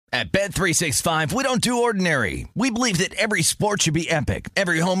At Bet365, we don't do ordinary. We believe that every sport should be epic.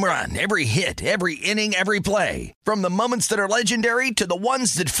 Every home run, every hit, every inning, every play. From the moments that are legendary to the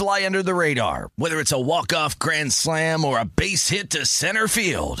ones that fly under the radar. Whether it's a walk-off grand slam or a base hit to center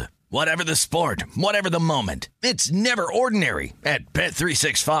field. Whatever the sport, whatever the moment. It's never ordinary at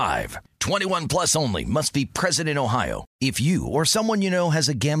Bet365. 21 plus only. Must be present in Ohio. If you or someone you know has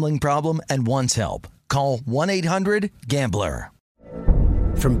a gambling problem and wants help, call 1-800-GAMBLER.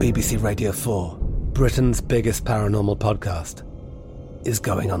 From BBC Radio 4, Britain's biggest paranormal podcast is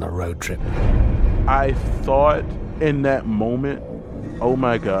going on a road trip. I thought in that moment, oh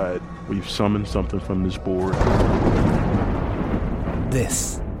my God, we've summoned something from this board.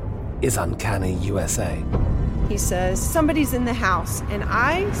 This is Uncanny USA. He says, somebody's in the house, and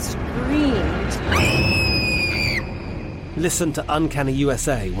I screamed. Listen to Uncanny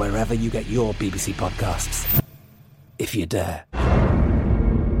USA wherever you get your BBC podcasts, if you dare.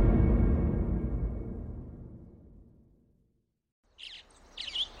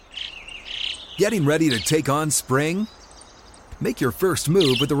 Getting ready to take on spring? Make your first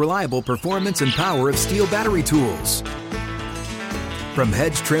move with the reliable performance and power of Steel battery tools. From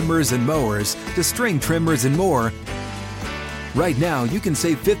hedge trimmers and mowers to string trimmers and more, right now you can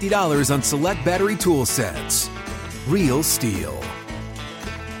save $50 on select battery tool sets. Real Steel.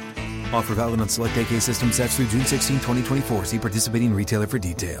 Offer valid on select AK system sets through June 16, 2024. See participating retailer for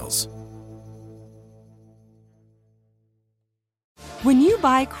details. When you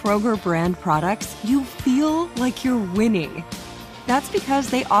buy Kroger brand products, you feel like you're winning. That's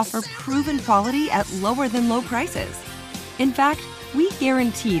because they offer proven quality at lower than low prices. In fact, we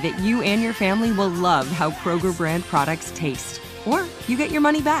guarantee that you and your family will love how Kroger brand products taste, or you get your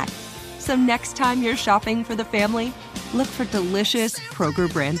money back. So next time you're shopping for the family, look for delicious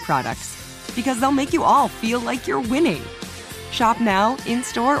Kroger brand products, because they'll make you all feel like you're winning. Shop now,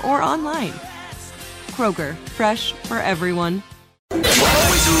 in-store, or online. Kroger, fresh for everyone.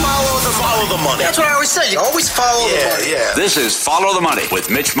 Always follow the money. That's what I always say. You always follow the money. Yeah. This is Follow the Money with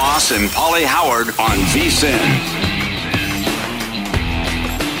Mitch Moss and Paulie Howard on VSiN.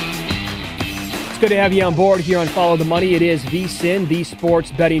 Good to have you on board here on Follow the Money. It is VSiN, the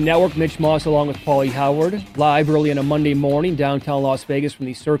Sports Betting Network. Mitch Moss along with Paulie Howard, live early on a Monday morning, downtown Las Vegas from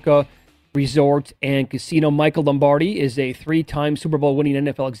the Circa Resort and Casino. Michael Lombardi is a three-time Super Bowl winning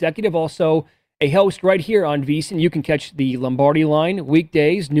NFL executive, also a host right here on VSiN. You can catch the Lombardi line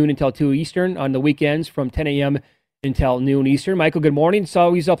weekdays, noon until 2 Eastern, on the weekends from 10 a.m. until noon Eastern. Michael, good morning. It's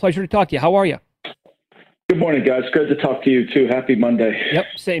always a pleasure to talk to you. How are you? Good morning, guys. Good to talk to you, too. Happy Monday. Yep,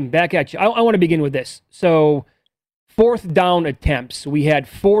 same. Back at you. I want to begin with this. So, fourth down attempts. We had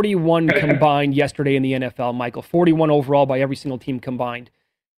 41 combined yesterday in the NFL, Michael. 41 overall by every single team combined.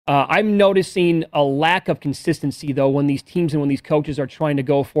 I'm noticing a lack of consistency, though, when these teams and when these coaches are trying to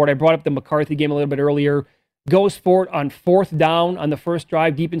go for it. I brought up the McCarthy game a little bit earlier. Goes for it on fourth down on the first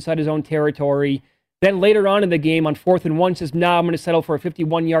drive, deep inside his own territory. Then later on in the game, on 4th and 1, says, I'm going to settle for a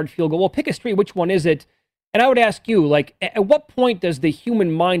 51-yard field goal. Well, pick a street. Which one is it? And I would ask you, like, at what point does the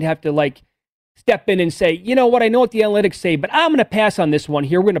human mind have to, like, step in and say, you know what, I know what the analytics say, but I'm going to pass on this one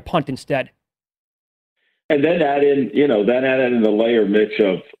here. We're going to punt instead. And then add in the layer, Mitch,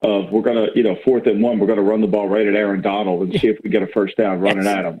 of we're going to, 4th and 1, we're going to run the ball right at Aaron Donald and see if we get a first down running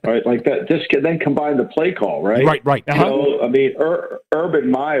at him, right? Like that. Just then combine the play call, right? Right. Uh-huh. Urban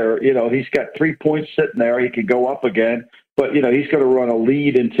Meyer, he's got 3 points sitting there. He could go up again. But, he's going to run a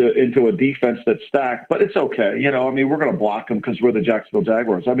lead into a defense that's stacked. But it's okay. We're going to block them because we're the Jacksonville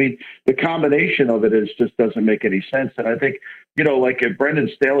Jaguars. The combination of it just doesn't make any sense. And I think, like if Brendan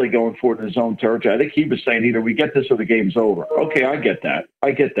Staley going for it in his own territory, I think he was saying either we get this or the game's over. Okay, I get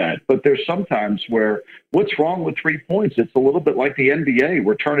that. But there's sometimes where what's wrong with 3 points? It's a little bit like the NBA.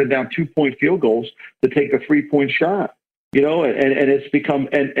 We're turning down 2-point field goals to take a 3-point shot. And it's become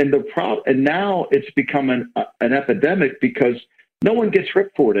the problem, and now it's become an epidemic because no one gets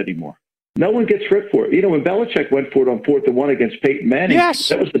ripped for it anymore. No one gets ripped for it. When Belichick went for it on 4th and 1 against Peyton Manning, that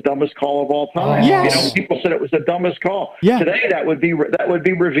was the dumbest call of all time. People said it was the dumbest call. Yeah. Today that would be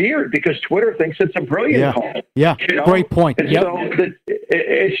revered because Twitter thinks it's a brilliant call. Yeah, great point. And so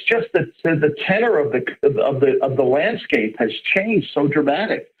it's just the tenor of the landscape has changed so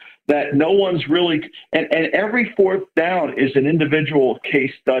dramatic that no one's really and every fourth down is an individual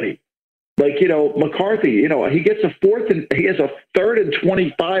case study. Like, McCarthy, he gets he has a 3rd and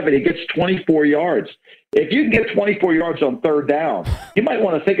 25 and he gets 24 yards. If you can get 24 yards on 3rd down, you might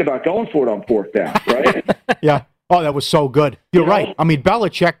want to think about going for it on 4th down, right? Yeah. Oh, that was so good. You're right.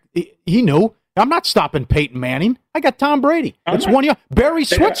 Belichick, he knew. I'm not stopping Peyton Manning. I got Tom Brady. It's 1 year. Barry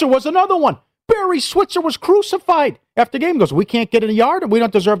Switzer was another one. Barry Switzer was crucified after the game. He goes, we can't get in the yard, and we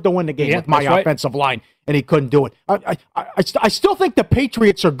don't deserve to win the game with my offensive line, and he couldn't do it. I still think the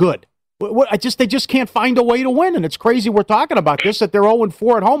Patriots are good. They just can't find a way to win, and it's crazy we're talking about this, that they're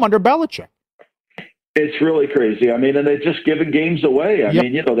 0-4 at home under Belichick. It's really crazy. I mean, and they're just giving games away. I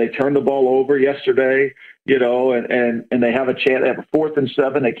mean, they turned the ball over yesterday, and they have a chance. They have a 4th and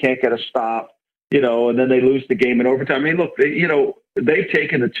 7. They can't get a stop, and then they lose the game in overtime. I mean, look, they've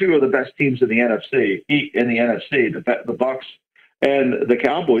taken the two of the best teams in the NFC, the Bucs and the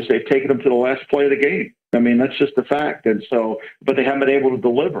Cowboys. They've taken them to the last play of the game. I mean, that's just a fact. And so, but they haven't been able to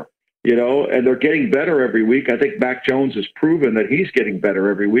deliver. And they're getting better every week. I think Mac Jones has proven that he's getting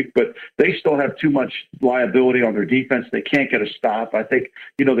better every week, but they still have too much liability on their defense. They can't get a stop. I think,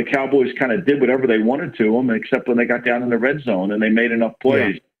 the Cowboys kind of did whatever they wanted to them, except when they got down in the red zone and they made enough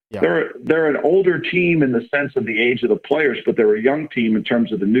plays. Yeah. They're an older team in the sense of the age of the players, but they're a young team in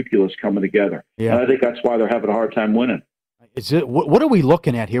terms of the nucleus coming together. Yeah. And I think that's why they're having a hard time winning. What are we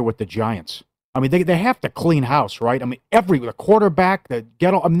looking at here with the Giants? I mean, they have to clean house, right? I mean, the quarterback,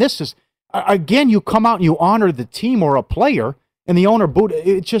 this is, again, you come out and you honor the team or a player, and the owner booed.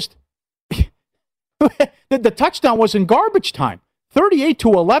 It just, the touchdown was in garbage time,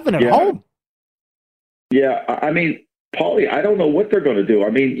 38-11 at home. Yeah, I mean, Paulie, I don't know what they're going to do. I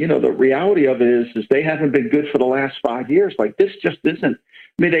mean, the reality of it is they haven't been good for the last 5 years. Like, this just isn't.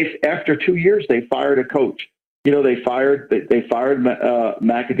 I mean, after 2 years, they fired a coach. They fired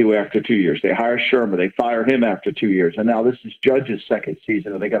McAdoo after 2 years. They hired Sherman. They fired him after 2 years. And now this is Judge's second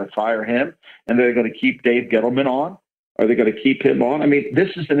season. Are they going to fire him? And they're going to keep Dave Gettleman on? Are they going to keep him on? I mean, this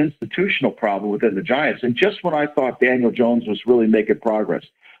is an institutional problem within the Giants. And just when I thought Daniel Jones was really making progress,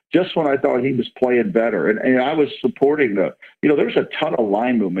 just when I thought he was playing better, and I was supporting there's a ton of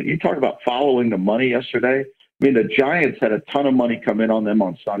line movement. You talk about following the money yesterday. I mean, the Giants had a ton of money come in on them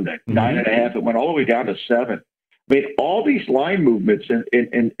on Sunday, 9.5. It went all the way down to 7. I mean, all these line movements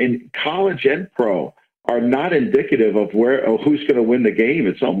in college and pro are not indicative of who's going to win the game.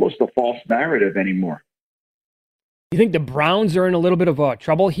 It's almost a false narrative anymore. You think the Browns are in a little bit of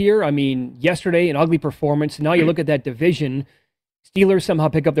trouble here? I mean, yesterday, an ugly performance. Now you look at that division. Steelers somehow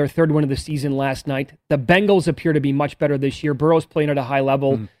pick up their 3rd win of the season last night. The Bengals appear to be much better this year. Burrow's playing at a high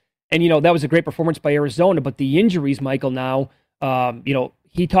level. And, that was a great performance by Arizona. But the injuries, Michael, now,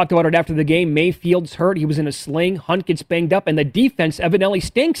 he talked about it after the game. Mayfield's hurt. He was in a sling. Hunt gets banged up. And the defense evidently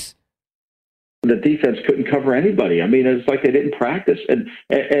stinks. The defense couldn't cover anybody. I mean, it's like they didn't practice. And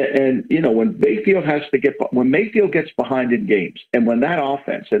when Mayfield gets behind in games, and when that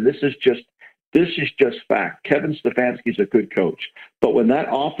offense, and this is just fact. Kevin Stefanski's a good coach. But when that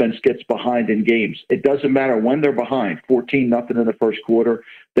offense gets behind in games, it doesn't matter when they're behind, 14-0 in the first quarter,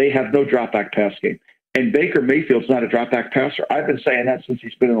 they have no drop-back pass game. And Baker Mayfield's not a drop-back passer. I've been saying that since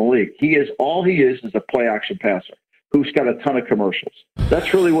he's been in the league. All he is a play-action passer who's got a ton of commercials.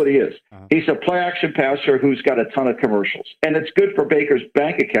 That's really what he is. He's a play-action passer who's got a ton of commercials. And it's good for Baker's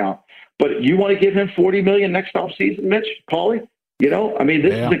bank account. But you want to give him $40 million next offseason, Mitch, Paulie? I mean,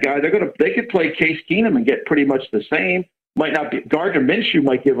 this is a guy they could play Case Keenum and get pretty much the same. Might not be Gardner Minshew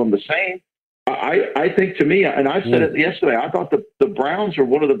might give them the same. I think to me, and I said it yesterday, I thought the Browns are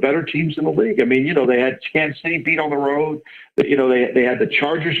one of the better teams in the league. I mean, they had Kansas City beat on the road. They had the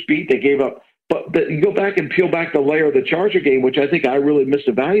Chargers beat. They gave up. But you go back and peel back the layer of the Charger game, which I think I really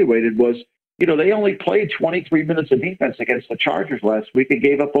misevaluated, was, they only played 23 minutes of defense against the Chargers last week and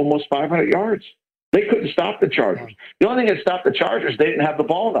gave up almost 500 yards. They couldn't stop the Chargers. The only thing that stopped the Chargers, they didn't have the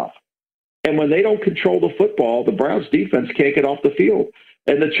ball enough. And when they don't control the football, the Browns defense can't get off the field.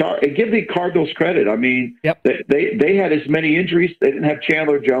 And and give the Cardinals credit. I mean, they had as many injuries. They didn't have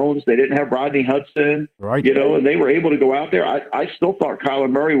Chandler Jones. They didn't have Rodney Hudson. Right. And they were able to go out there. I still thought Kyler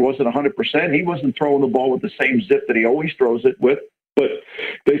Murray wasn't 100%. He wasn't throwing the ball with the same zip that he always throws it with. But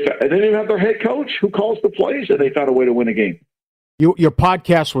they didn't have their head coach who calls the plays, and they found a way to win a game. Your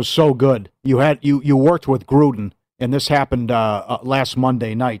podcast was so good. You worked with Gruden, and this happened last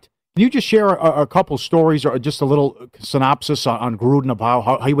Monday night. Can you just share a couple stories or just a little synopsis on Gruden about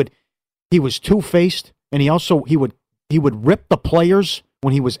how he was two-faced, and he would rip the players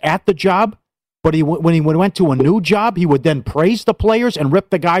when he was at the job, but when he went to a new job, he would then praise the players and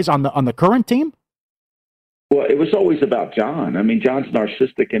rip the guys on the current team? Well, it was always about John. I mean, John's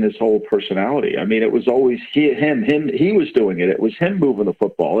narcissistic in his whole personality. I mean, it was always him. He was doing it. It was him moving the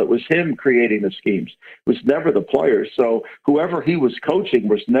football. It was him creating the schemes. It was never the players. So whoever he was coaching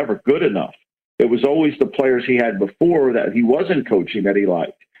was never good enough. It was always the players he had before that he wasn't coaching that he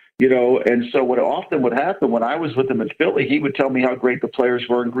liked. And so what often would happen when I was with him in Philly, he would tell me how great the players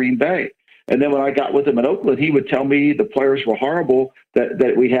were in Green Bay. And then when I got with him in Oakland, he would tell me the players were horrible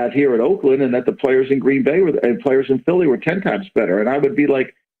that we had here in Oakland, and that the players in Green Bay and players in Philly were 10 times better. And I would be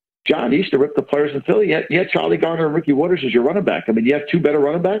like, John, you used to rip the players in Philly. You had Charlie Garner and Ricky Waters as your running back. I mean, you have two better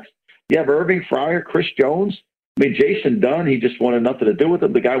running backs. You have Irving Fryer, Chris Jones. I mean, Jason Dunn, he just wanted nothing to do with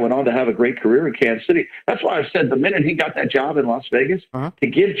him. The guy went on to have a great career in Kansas City. That's why I said the minute he got that job in Las Vegas, to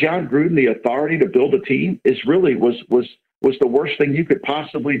give John Gruden the authority to build a team is really was the worst thing you could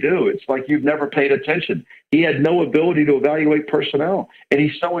possibly do. It's like you've never paid attention. He had no ability to evaluate personnel, and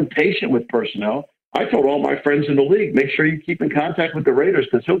he's so impatient with personnel. I told all my friends in the league, make sure you keep in contact with the Raiders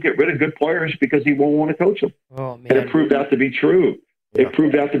because he'll get rid of good players because he won't want to coach them. Oh, man. And it proved out to be true. It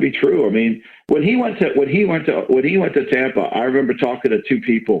proved out to be true. I mean, when he went to Tampa, I remember talking to two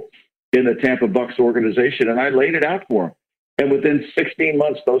people in the Tampa Bucs organization, and I laid it out for him. And within 16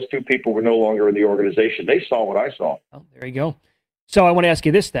 months, those two people were no longer in the organization. They saw what I saw. Oh, there you go. So I want to ask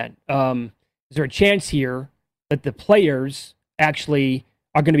you this then. Is there a chance here that the players actually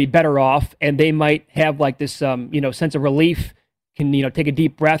are going to be better off and they might have like this, sense of relief, can, take a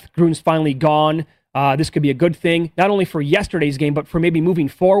deep breath? Gruden's finally gone. This could be a good thing, not only for yesterday's game, but for maybe moving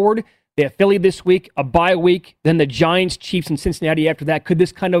forward. They have Philly this week, a bye week, then the Giants, Chiefs, and Cincinnati after that. Could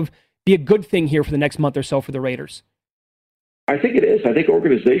this kind of be a good thing here for the next month or so for the Raiders? I think it is. I think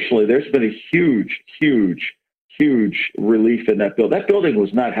organizationally, there's been a huge, huge, huge relief in that building. That building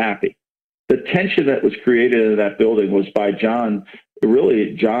was not happy. The tension that was created in that building was by John's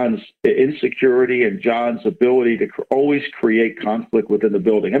insecurity and John's ability to always create conflict within the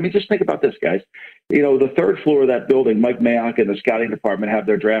building. I mean, just think about this, guys. The third floor of that building, Mike Mayock and the scouting department have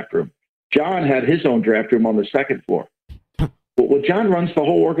their draft room. John had his own draft room on the second floor. Well, John runs the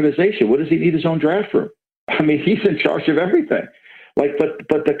whole organization. What does he need his own draft room? I mean, he's in charge of everything. But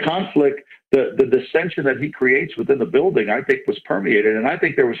the conflict, the dissension that he creates within the building, I think was permeated. And I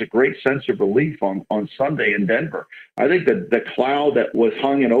think there was a great sense of relief on Sunday in Denver. I think that the cloud that was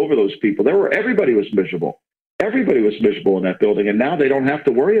hanging over those people, everybody was miserable. Everybody was miserable in that building, and now they don't have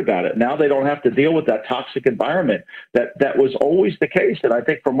to worry about it. Now they don't have to deal with that toxic environment that was always the case. And I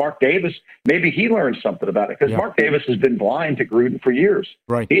think for Mark Davis, maybe he learned something about it because Mark Davis has been blind to Gruden for years.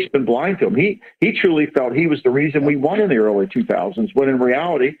 Right. He's been blind to him. He truly felt he was the reason we won in the early 2000s, when in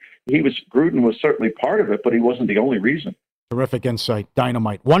reality, Gruden was certainly part of it, but he wasn't the only reason. Terrific insight.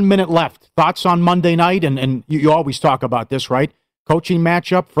 Dynamite. 1 minute left. Thoughts on Monday night? And you always talk about this, right? Coaching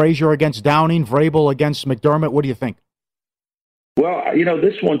matchup, Frazier against Downing, Vrabel against McDermott. What do you think? Well,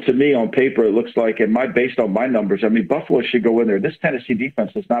 this one to me on paper, it looks like, and based on my numbers, I mean, Buffalo should go in there. This Tennessee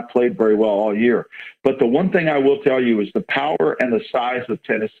defense has not played very well all year. But the one thing I will tell you is the power and the size of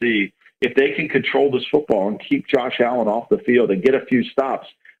Tennessee, if they can control this football and keep Josh Allen off the field and get a few stops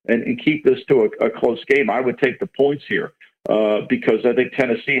and keep this to a close game, I would take the points here. Because I think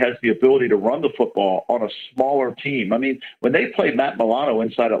Tennessee has the ability to run the football on a smaller team. I mean, when they played Matt Milano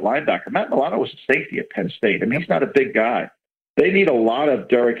inside at linebacker, Matt Milano was a safety at Penn State. I mean, he's not a big guy. They need a lot of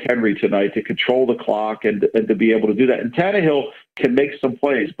Derrick Henry tonight to control the clock and to be able to do that. And Tannehill can make some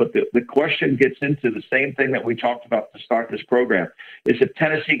plays, but the question gets into the same thing that we talked about to start this program, is if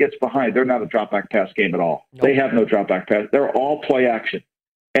Tennessee gets behind, they're not a drop-back pass game at all. Nope. They have no drop-back pass. They're all play action.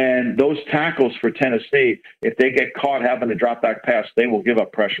 And those tackles for Tennessee, if they get caught having a drop-back pass, they will give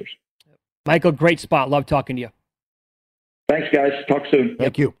up pressures. Michael, great spot. Love talking to you. Thanks, guys. Talk soon.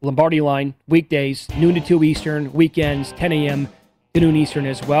 Thank you. Lombardi Line, weekdays, noon to 2 Eastern, weekends, 10 a.m. to noon Eastern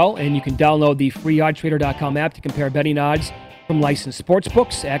as well. And you can download the free oddstrader.com app to compare betting odds from licensed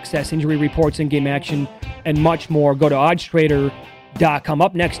sportsbooks, access injury reports, in-game action, and much more. Go to oddstrader.com.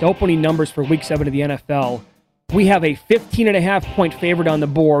 Up next, opening numbers for Week 7 of the NFL. We have a 15.5-point favorite on the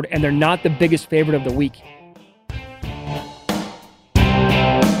board, and they're not the biggest favorite of the week.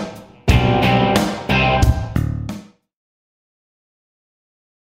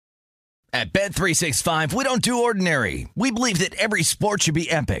 At Bet365, we don't do ordinary. We believe that every sport should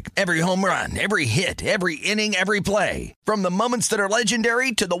be epic. Every home run, every hit, every inning, every play. From the moments that are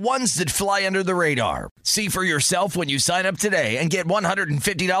legendary to the ones that fly under the radar. See for yourself when you sign up today and get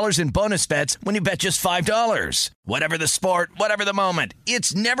 $150 in bonus bets when you bet just $5. Whatever the sport, whatever the moment,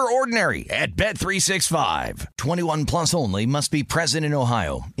 it's never ordinary at Bet365. 21 plus only. Must be present in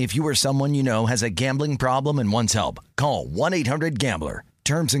Ohio. If you or someone you know has a gambling problem and wants help, call 1-800-GAMBLER.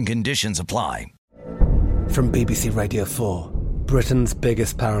 Terms and conditions apply. From BBC Radio 4, Britain's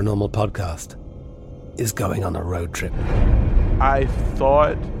biggest paranormal podcast is going on a road trip. I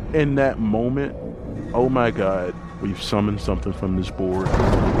thought in that moment, oh my God, we've summoned something from this board.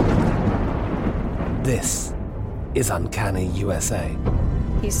 This is Uncanny USA.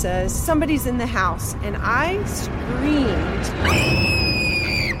 He says, somebody's in the house, and I screamed.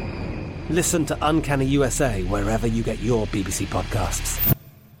 Listen to Uncanny USA wherever you get your BBC podcasts,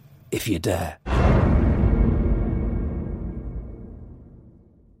 if you dare.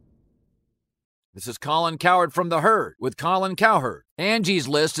 This is Colin Cowherd from The Herd with Colin Cowherd. Angie's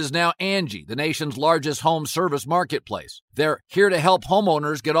List is now Angie, the nation's largest home service marketplace. They're here to help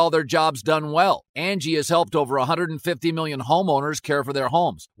homeowners get all their jobs done well. Angie has helped over 150 million homeowners care for their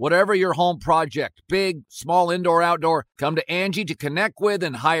homes. Whatever your home project, big, small, indoor, outdoor, come to Angie to connect with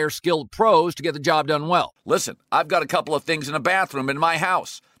and hire skilled pros to get the job done well. Listen, I've got a couple of things in a bathroom in my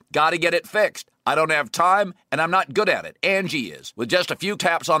house. Got to get it fixed. I don't have time, and I'm not good at it. Angie is. With just a few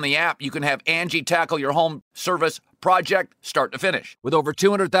taps on the app, you can have Angie tackle your home service project start to finish. With over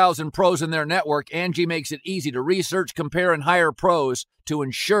 200,000 pros in their network, Angie makes it easy to research, compare, and hire pros to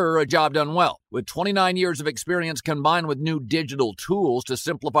ensure a job done well. With 29 years of experience combined with new digital tools to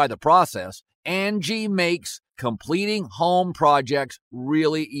simplify the process, Angie makes completing home projects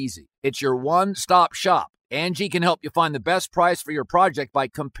really easy. It's your one-stop shop. Angie can help you find the best price for your project by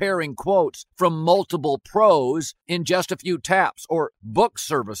comparing quotes from multiple pros in just a few taps, or book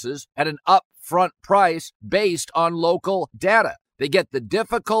services at an upfront price based on local data. They get the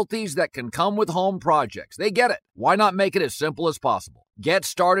difficulties that can come with home projects. They get it. Why not make it as simple as possible? Get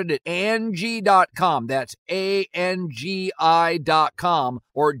started at Angie.com. That's ANGI.com,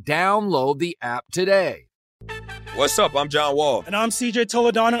 or download the app today. What's up? I'm John Wall. And I'm CJ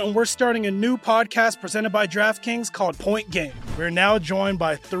Toledano, and we're starting a new podcast presented by DraftKings called Point Game. We're now joined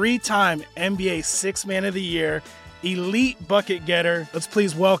by three-time NBA Sixth Man of the Year, elite bucket getter. Let's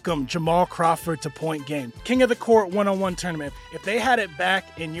please welcome Jamal Crawford to Point Game. King of the Court one-on-one tournament. If they had it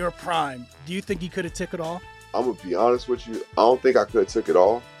back in your prime, do you think you could have took it all? I'm going to be honest with you. I don't think I could have took it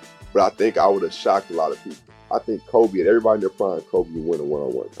all, but I think I would have shocked a lot of people. I think Kobe and everybody in their prime, Kobe would win a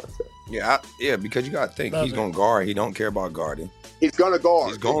one-on-one contest. Yeah, because you got to think, he's going to guard. He don't care about guarding. He's going to guard.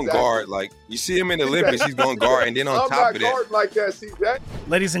 He's going to guard. Like, you see him in the Olympics, he's going to guard. And then on top of that. I'm not guarding like that, CJ.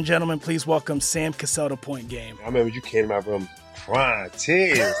 Ladies and gentlemen, please welcome Sam Cassell to Point Game. I remember you came out from crying,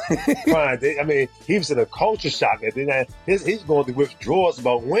 tears, crying. I mean, he was in a culture shock. And then he's going through withdrawals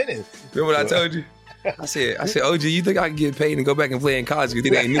about winning. Remember what I told you? I said, OG, you think I can get paid and go back and play in college? You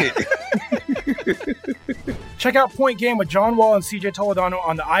think I ain't it? Check out Point Game with John Wall and CJ Toledano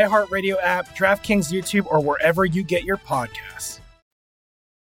on the iHeartRadio app, DraftKings YouTube, or wherever you get your podcasts.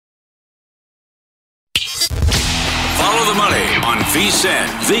 Follow the money on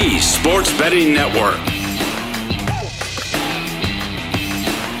VSiN, the Sports Betting Network.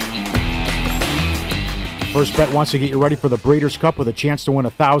 First Bet wants to get you ready for the Breeders' Cup with a chance to win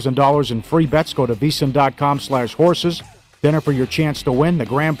 $1,000 in free bets. Go to VSiN.com/horses. Then for your chance to win, the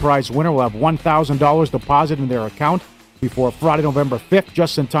grand prize winner will have $1,000 deposited in their account before Friday, November 5th,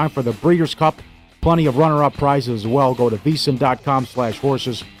 just in time for the Breeders' Cup. Plenty of runner-up prizes as well. Go to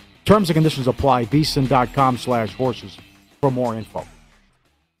VSiN.com/horses. Terms and conditions apply. VSiN.com/horses for more info.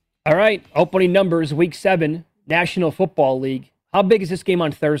 All right, opening numbers, Week 7, National Football League. How big is this game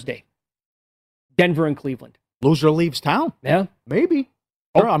on Thursday? Denver and Cleveland. Loser leaves town. Yeah. Maybe.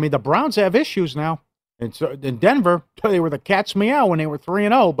 Sure, I mean, the Browns have issues now. And so in Denver, they were the cat's meow when they were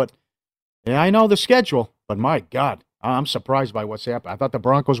 3-0. But yeah, I know the schedule. But my God, I'm surprised by what's happened. I thought the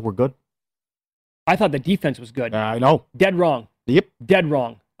Broncos were good. I thought the defense was good. I know. Dead wrong. Yep. Dead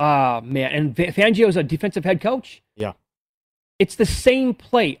wrong. Man. And Fangio's a defensive head coach. Yeah. It's the same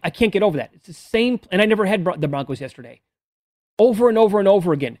play. I can't get over that. It's the same. And I never had the Broncos yesterday. Over and over and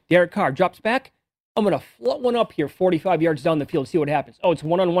over again. Derek Carr drops back. I'm going to float one up here 45 yards down the field, see what happens. Oh, it's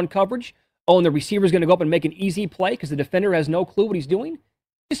one-on-one coverage. Oh, and the receiver's going to go up and make an easy play because the defender has no clue what he's doing.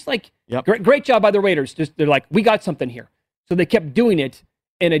 Just like, great job by the Raiders. They're like, we got something here. So they kept doing it,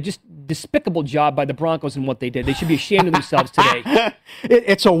 and a just despicable job by the Broncos in what they did. They should be ashamed of themselves today.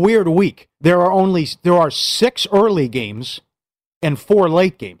 It's a weird week. There are 6 early games and 4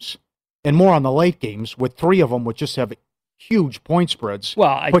 late games, and more on the late games, with 3 of them which just have huge point spreads.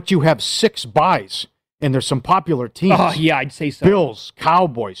 But you have 6 buys. And there's some popular teams. Oh, yeah, I'd say so. Bills,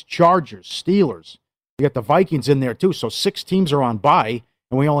 Cowboys, Chargers, Steelers. You got the Vikings in there, too. So 6 teams are on bye,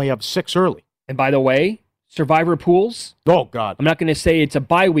 and we only have 6 early. And by the way, survivor pools. Oh, God. I'm not going to say it's a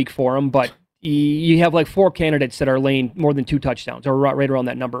bye week for them, but you have like 4 candidates that are laying more than 2 touchdowns, or right around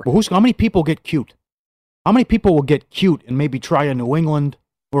that number. Well, how many people get cute? How many people will get cute and maybe try a New England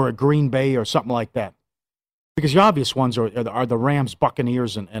or a Green Bay or something like that? Because the obvious ones are the Rams,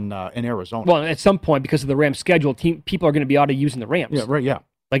 Buccaneers, and Arizona. Well, at some point, because of the Rams' schedule, people are going to be out of using the Rams. Yeah, right, yeah.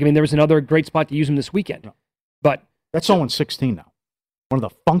 Like, I mean, there was another great spot to use them this weekend. Yeah. But that's 0-16 now. One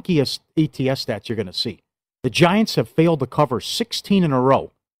of the funkiest ATS stats you're going to see. The Giants have failed to cover 16 in a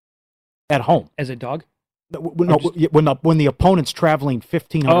row at home. As a dog? When the opponent's traveling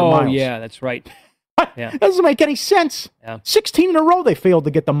 1,500 miles. Oh, yeah, that's right. Yeah. Doesn't make any sense. Yeah. 16 in a row they failed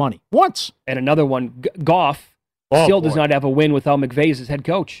to get the money. Once. And another one, Goff still does not have a win without McVay as his head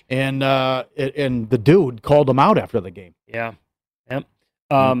coach. And the dude called him out after the game. Yeah. Yep.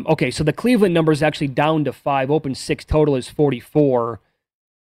 Okay, so the Cleveland number is actually down to 5. Open 6, total is 44.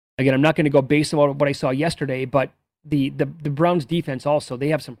 Again, I'm not going to go based on what I saw yesterday, but the Browns defense also, they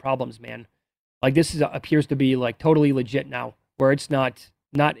have some problems, man. Like this appears to be like totally legit now, where it's not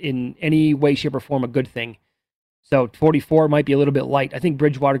in any way, shape, or form a good thing. So 44 might be a little bit light. I think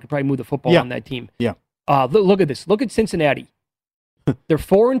Bridgewater could probably move the football on that team. Yeah. Look at this. Look at Cincinnati. They're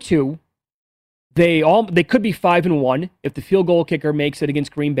 4-2. They could be 5-1 if the field goal kicker makes it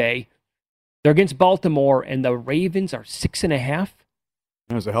against Green Bay. They're against Baltimore, and the Ravens are 6.5.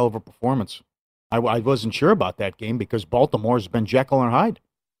 That was a hell of a performance. I wasn't sure about that game because Baltimore's been Jekyll and Hyde.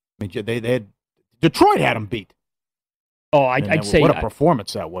 I mean, they had Detroit had them beat. Oh, I'd say what a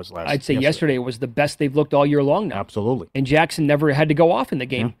performance that was yesterday was the best they've looked all year long now. Absolutely. And Jackson never had to go off in the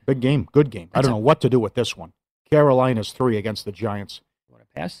game. Yeah, big game, good game. I don't know what to do with this one. Carolina's 3 against the Giants. You want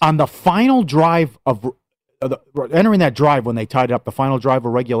to pass? On the final drive of entering that drive when they tied it up, the final drive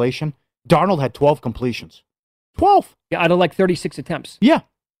of regulation, Darnold had 12 completions. 12. Yeah, out of like 36 attempts. Yeah.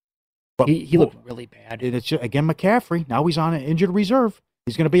 But he looked really bad. It's just, again, McCaffrey. Now he's on an injured reserve.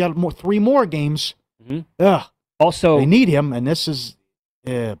 He's going to be out 3 more games. Mm-hmm. Ugh. Also, they need him, and this is,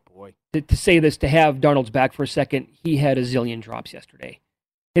 boy. To say this, to have Darnold's back for a second, he had a zillion drops yesterday.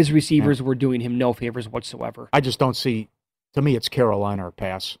 His receivers were doing him no favors whatsoever. I just don't see, to me, it's Carolina or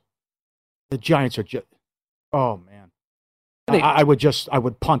pass. The Giants are just, oh, man. I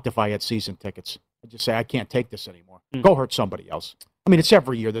would punt if I had season tickets. I'd just say, I can't take this anymore. Go hurt somebody else. I mean, it's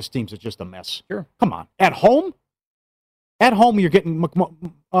every year. This team's just a mess. Sure. Come on. At home, you're getting,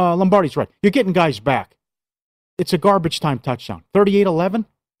 Lombardi's right. You're getting guys back. It's a garbage time touchdown. 38-11,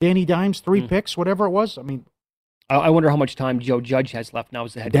 Danny Dimes, 3 picks, whatever it was. I mean, I wonder how much time Joe Judge has left now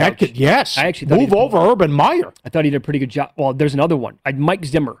as the head coach. Yes. I actually move over Urban Meyer. I thought he did a pretty good job. Well, there's another one. Mike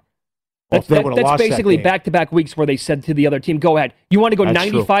Zimmer. That's basically back-to-back weeks where they said to the other team, go ahead. You want to go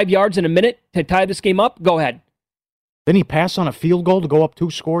 95 yards in a minute to tie this game up? Go ahead. Didn't he pass on a field goal to go up 2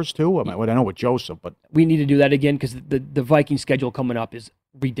 scores, too? I mean, I know with Joseph, but... We need to do that again because the Viking schedule coming up is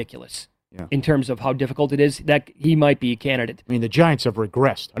ridiculous in terms of how difficult it is. That he might be a candidate. I mean, the Giants have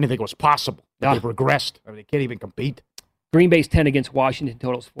regressed. I didn't think it was possible. They've regressed. I mean, they can't even compete. Green Bay's 10 against Washington,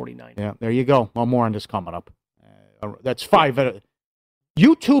 totals 49. Yeah, there you go. Well, more on this coming up. That's 5.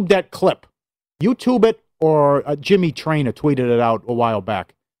 YouTube that clip. YouTube it, or Jimmy Trainer tweeted it out a while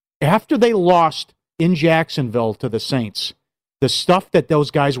back. After they lost in Jacksonville to the Saints, the stuff that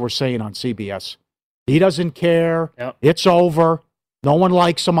those guys were saying on CBS, he doesn't care. Yep. It's over. No one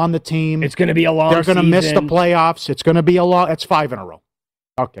likes him on the team. It's going to be a long They're going to miss the season. playoffs. It's going to be a lot. That's 5 in a row.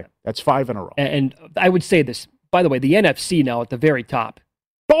 Okay, that's 5 in a row. And I would say this, by the way, the NFC now at the very top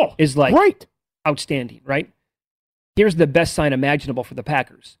is like great, outstanding, right? Here's the best sign imaginable for the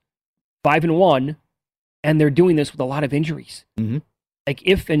Packers. 5-1, and they're doing this with a lot of injuries. Mm-hmm. Like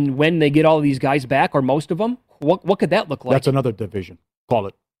if and when they get all of these guys back, or most of them, what could that look like? That's another division. Call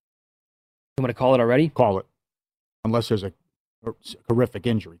it. You want to call it already? Call it. Unless there's a horrific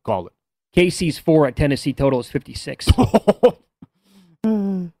injury, call it. KC's 4 at Tennessee, total is 56.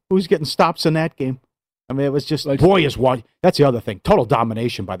 Who's getting stops in that game? I mean, it was just, boy, that's the other thing. Total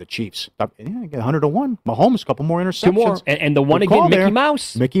domination by the Chiefs. 100-1. Mahomes, a couple more interceptions. 2 more. And the one again, Mickey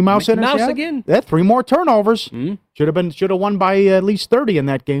Mouse. Mickey Mouse again. Yeah, 3 more turnovers. Mm-hmm. Should have won by at least 30 in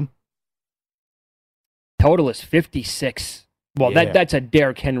that game. Total is 56. Well, that's a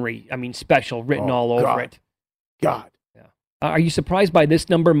Derrick Henry, special written all over it. God. Yeah. Are you surprised by this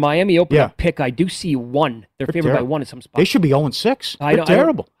number? Miami opened up pick. I do see 1. They're favored by 1 at some spots. They should be 0-6. They're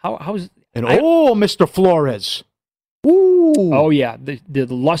terrible. How is... And Mr. Flores. Ooh. Oh, yeah. The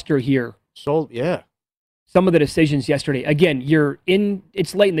luster here. So, yeah. Some of the decisions yesterday. Again,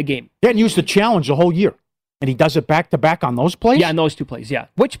 it's late in the game. He hadn't used the challenge the whole year. And he does it back-to-back on those plays? Yeah, on those 2 plays, yeah.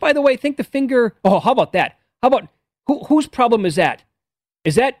 Which, by the way, I think the finger... Oh, how about that? How about... Whose problem is that?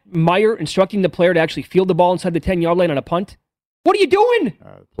 Is that Meyer instructing the player to actually field the ball inside the 10-yard line on a punt? What are you doing?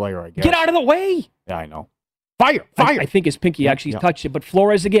 Player, I guess. Get out of the way. Yeah, I know. Fire! I think his pinky actually touched it. But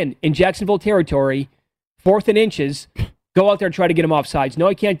Flores, again, in Jacksonville territory, 4th and inches, go out there and try to get him off sides. No,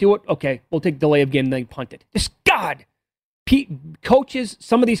 I can't do it. Okay, we'll take delay of game and then punt it. Just, God! Coaches,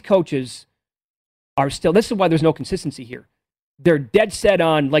 some of these coaches are still, this is why there's no consistency here. They're dead set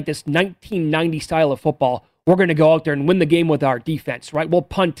on like this 1990 style of football. We're going to go out there and win the game with our defense, right? We'll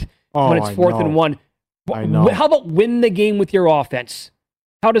punt when it's 4th and 1. I know. How about win the game with your offense?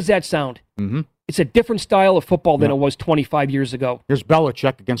 How does that sound? Mm-hmm. It's a different style of football than it was 25 years ago. Here's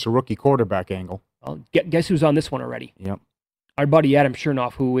Belichick against a rookie quarterback angle. Well, guess who's on this one already? Yep. Our buddy Adam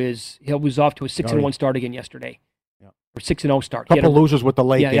Chernoff, who was off to a 6-1 start again yesterday. Yep. Or 6-0 start. Couple losers with the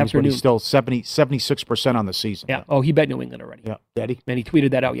late games, but afternoon. he's still 76% on the season. Yeah. Oh, he bet New England already. Yeah. Did he? And he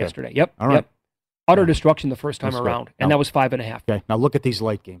tweeted that out yesterday. Yep. All right. Yep. Utter destruction the first time around, and that was 5.5. Okay. Now look at these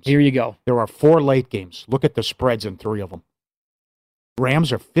late games. Here you go. There are 4 late games. Look at the spreads in 3 of them.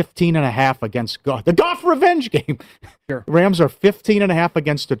 Rams are 15.5 against Goff. The Goff revenge game. Sure. Rams are 15.5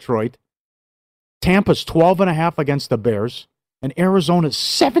 against Detroit. Tampa's 12.5 against the Bears. And Arizona's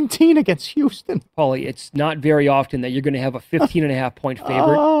 17 against Houston. Paulie, it's not very often that you're going to have a 15.5 point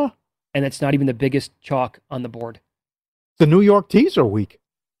favorite, and it's not even the biggest chalk on the board. The New York teaser week.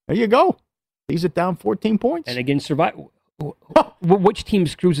 There you go. Tease it down 14 points. And again, which team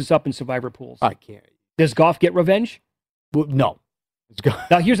screws us up in survivor pools? I can't. Does Goff get revenge? Well, no.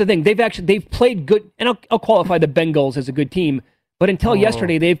 Now, here's the thing. They've played good, and I'll qualify the Bengals as a good team, but until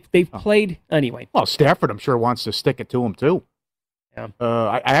yesterday, they've played anyway. Well, Stafford, I'm sure, wants to stick it to him, too. Yeah.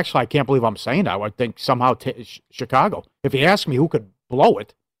 I can't believe I'm saying that. I think somehow Chicago. If you ask me who could blow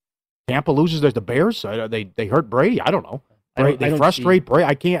it, Tampa loses to the Bears. They hurt Brady. I don't know. They frustrate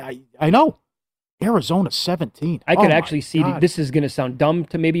Brady. I know. Arizona 17. I could actually see. This is going to sound dumb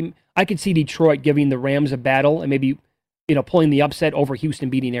to maybe. I could see Detroit giving the Rams a battle and maybe, pulling the upset over Houston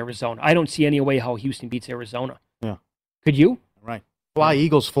beating Arizona. I don't see any way how Houston beats Arizona. Yeah. Could you? Right. Fly,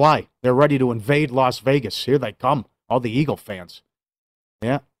 Eagles, fly. They're ready to invade Las Vegas. Here they come. All the Eagle fans.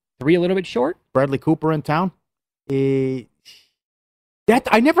 Yeah. 3 a little bit short? Bradley Cooper in town? I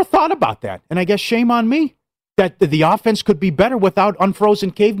never thought about that. And I guess shame on me that the offense could be better without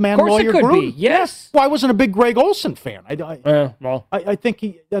unfrozen caveman lawyer Of course it could Gruden. be, yes. Well, I wasn't a big Greg Olson fan. I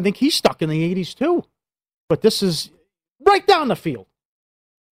think he's stuck in the 80s too. But this is right down the field.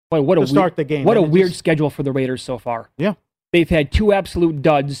 Boy, start the game. What a weird schedule for the Raiders so far. Yeah. They've had 2 absolute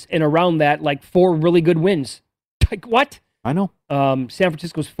duds, and around that, 4 really good wins. Like, what? I know. San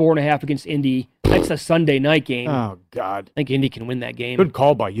Francisco's 4.5 against Indy. That's a Sunday night game. Oh God! I think Indy can win that game. Good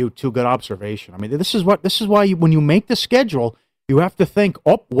call by you. Too good observation. I mean, this is why when you make the schedule, you have to think,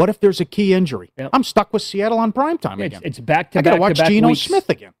 what if there's a key injury? Yep. I'm stuck with Seattle on primetime again. It's back to I back. gotta watch to back Geno weeks. Smith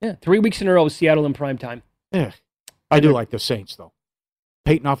again. Yeah, 3 weeks in a row, Seattle in primetime. Yeah, I do like the Saints though.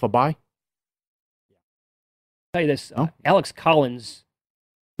 Peyton off a bye. I'll tell you this, Alex Collins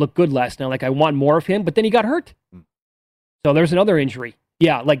looked good last night. I want more of him, but then he got hurt. So there's another injury.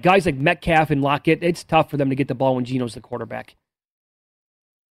 Yeah, guys like Metcalf and Lockett, it's tough for them to get the ball when Geno's the quarterback.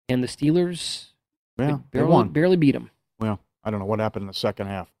 And the Steelers barely beat them. Well, I don't know what happened in the second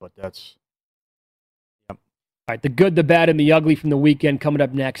half, but that's... All right, the good, the bad, and the ugly from the weekend coming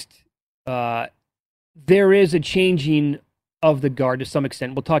up next. There is a changing of the guard to some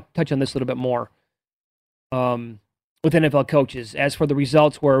extent. We'll touch on this a little bit more with NFL coaches. As for the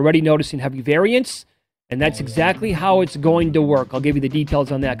results, we're already noticing heavy variance. And that's exactly how it's going to work. I'll give you the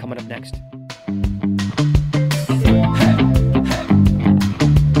details on that coming up next.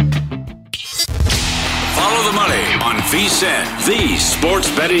 Follow the money on VSiN, the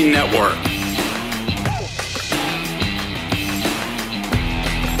Sports Betting Network.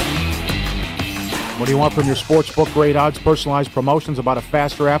 What do you want from your sportsbook? Great odds, personalized promotions, about a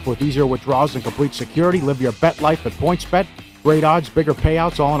faster app with easier withdrawals and complete security. Live your bet life at PointsBet. Great odds, bigger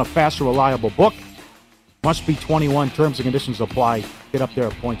payouts, all in a faster, reliable book. Must be 21. Terms and conditions apply. Get up there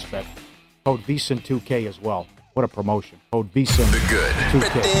at PointsBet. Code VSiN2K as well. What a promotion. Code VSiN2K. The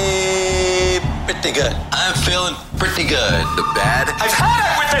good. Pretty good. I'm feeling pretty good. The bad. I've had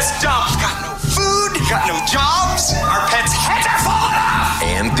it with this dump. Got no food. Got no jobs. Our pets' heads are falling off.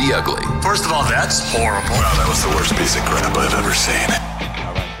 And the ugly. First of all, that's horrible. Wow, that was the worst piece of crap I've ever seen.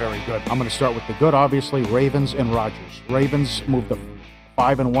 All right, very good. I'm going to start with the good, obviously. Ravens and Rodgers. Ravens moved to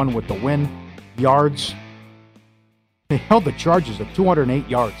 5-1 with the win. Yards. They held the Chargers at 208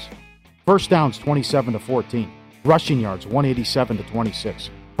 yards. First downs, 27-14. Rushing yards, 187-26.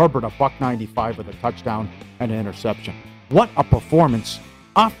 Herbert, $195 with a touchdown and an interception. What a performance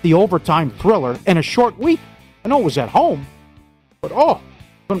off the overtime thriller in a short week. I know it was at home, but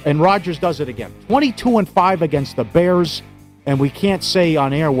and Rodgers does it again. 22-5 against the Bears, and we can't say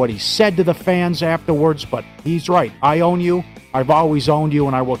on air what he said to the fans afterwards, but he's right. I own you. I've always owned you,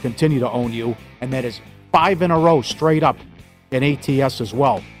 and I will continue to own you, and that is 5 in a row straight up in ATS as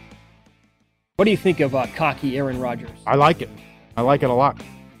well. What do you think of cocky Aaron Rodgers? I like it. I like it a lot.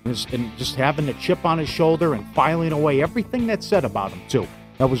 And just having the chip on his shoulder and filing away everything that's said about him, too.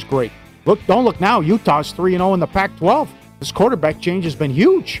 That was great. Don't look now. Utah's 3-0 in the Pac-12. This quarterback change has been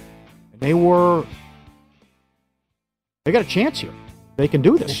huge. And they got a chance here. They can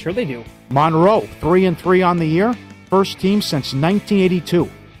do this. Sure they do. Monroe, 3-3 on the year. First team since 1982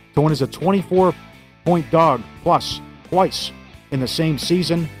 to win as a 24-point dog plus twice in the same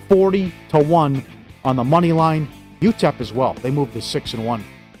season. 40-1 on the money line. UTEP as well. They moved to 6-1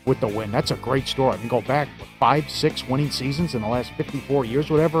 with the win. That's a great story. I can go back 5-6 winning seasons in the last 54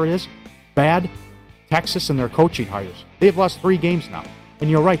 years, whatever it is. Bad. Texas and their coaching hires. They've lost 3 games now. And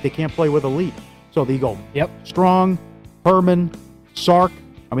you're right, they can't play with a lead. So they go Strong, Herman, Sark.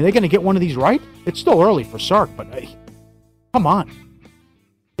 I mean, they're going to get one of these right? It's still early for Sark, but hey, come on.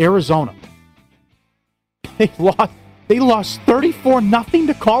 Arizona. They lost 34-0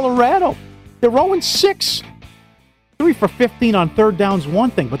 to Colorado. They're 0-6. 3 for 15 on third down's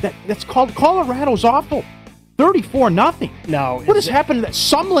one thing, but that's called Colorado's awful. 34-0. No. What has happened? That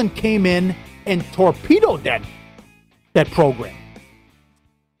Sumlin came in and torpedoed that program.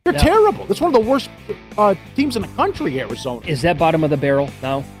 They're terrible. It's one of the worst teams in the country, Arizona. Is that bottom of the barrel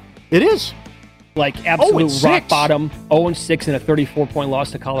now? It is. Like absolute rock bottom, 0-6 and a 34-point loss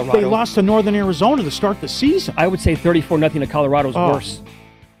to Colorado. They lost to Northern Arizona to start the season. I would say 34-0 to Colorado is worse.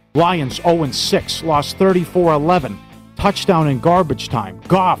 Lions 0-6, lost 34-11. Touchdown in garbage time.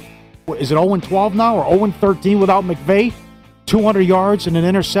 Goff, is it 0-12 now or 0-13 without McVay? 200 yards and an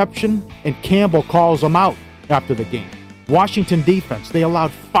interception, and Campbell calls them out after the game. Washington defense, they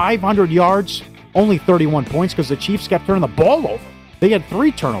allowed 500 yards, only 31 points because the Chiefs kept turning the ball over. They had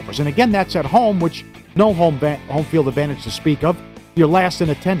 3 turnovers, and again, that's at home, which no home field advantage to speak of. You're last in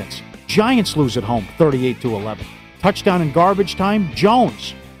attendance. Giants lose at home, 38-11. Touchdown in garbage time,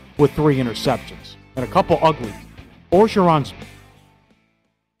 Jones with 3 interceptions and a couple ugly. Orgeron's,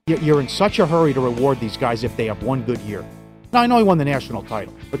 you're in such a hurry to reward these guys if they have one good year. Now, I know he won the national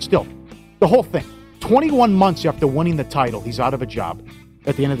title, but still, the whole thing. 21 months after winning the title, he's out of a job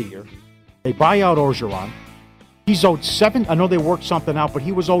at the end of the year. They buy out Orgeron. He's owed 7. I know they worked something out, but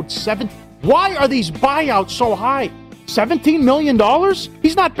he was owed 7. Why are these buyouts so high? $17 million?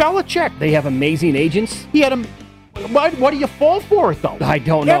 He's not Belichick. They have amazing agents. He had him. Why do you fall for it, though? I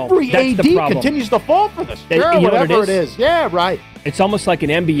don't know. Every That's AD continues to fall for this. Sure, whatever it is. Yeah, right. It's almost like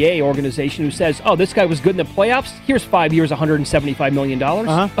an NBA organization who says, oh, this guy was good in the playoffs. Here's 5 years, $175 million.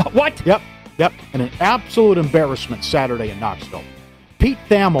 What? Yep. And an absolute embarrassment Saturday in Knoxville. Pete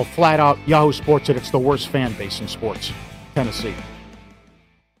Thamel flat out, Yahoo Sports, said it's the worst fan base in sports, Tennessee.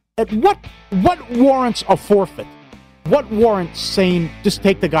 At what warrants a forfeit? What warrants saying, just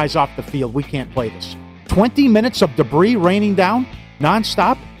take the guys off the field, we can't play this? 20 minutes of debris raining down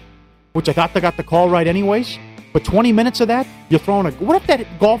nonstop, which I thought they got the call right anyways. But 20 minutes of that, you're throwing a... What if that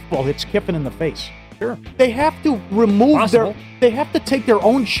golf ball hits Kiffin in the face? Sure. They have to remove They have to take their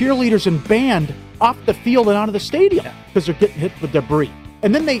own cheerleaders and band off the field and out of the stadium because they're getting hit with debris.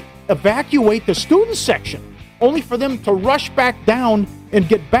 And then they evacuate the student section, only for them to rush back down and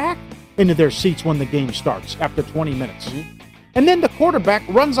get back into their seats when the game starts after 20 minutes. Mm-hmm. And then the quarterback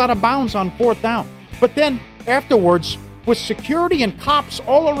runs out of bounds on 4th down. But then afterwards, with security and cops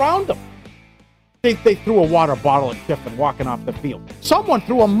all around them, they threw a water bottle at Kiffin walking off the field. Someone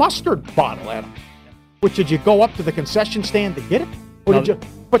threw a mustard bottle at him. Which, did you go up to the concession stand to get it? Or did you?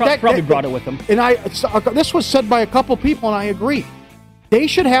 But probably brought it with them. And this was said by a couple people, and I agree. They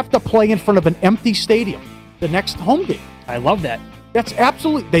should have to play in front of an empty stadium the next home game. I love that. That's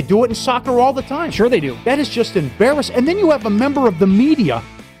absolutely. They do it in soccer all the time. Sure, they do. That is just embarrassing. And then you have a member of the media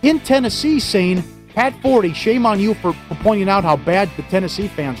in Tennessee saying, Pat Forty, shame on you for pointing out how bad the Tennessee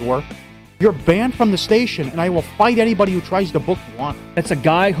fans were. You're banned from the station, and I will fight anybody who tries to book you on. That's a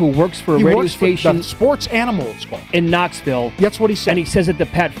guy who works for a radio station. The Sports Animal, it's called. In Knoxville. That's what he said. And he says it to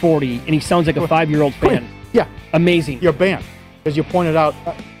Pat Forty, and he sounds like a 5-year-old fan. Yeah. Amazing. You're banned. As you pointed out,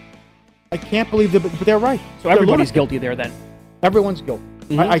 I can't believe that, but they're right. So everybody's guilty there then. Everyone's guilty.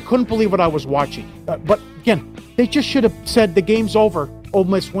 Mm-hmm. I couldn't believe what I was watching. But again, they just should have said the game's over, Ole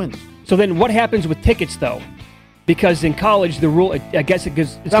Miss wins. So then what happens with tickets, though? Because in college, the rule, I guess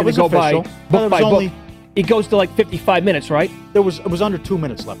it's going to go official. by book. It goes to like 55 minutes, right? It was under 2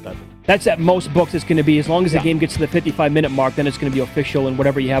 minutes left, I think. That's at most books it's going to be. As long as the game gets to the 55-minute mark, then it's going to be official, and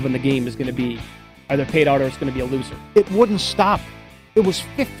whatever you have in the game is going to be either paid out or it's going to be a loser. It wouldn't stop. It was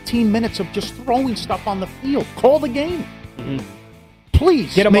 15 minutes of just throwing stuff on the field. Call the game. Mm-hmm.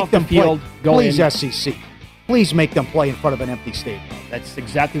 Please get them off the field. Go Please, in. SEC. Please make them play in front of an empty stadium. That's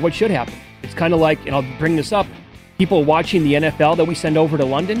exactly what should happen. It's kind of like, and I'll bring this up, people watching the NFL that we send over to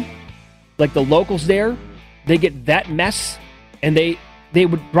London, like the locals there, they get that mess, and they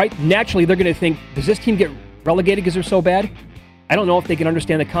would, right, naturally they're going to think, does this team get relegated because they're so bad? I don't know if they can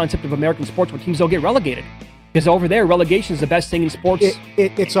understand the concept of American sports when teams don't get relegated. Because over there, relegation is the best thing in sports.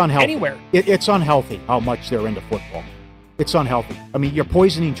 It's unhealthy. Anywhere. It's unhealthy how much they're into football. It's unhealthy. I mean, you're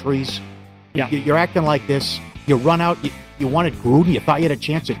poisoning trees. Yeah. You're acting like this. You run out. You wanted Gruden. You thought you had a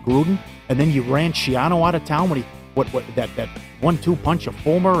chance at Gruden, and then you ran Schiano out of town when that 1-2 punch of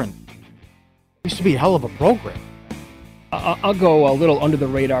Fulmer, and it used to be a hell of a program. I'll go a little under the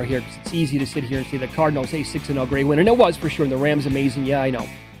radar here because it's easy to sit here and say the Cardinals, 6-0 great win, and it was for sure. And the Rams amazing, yeah, I know.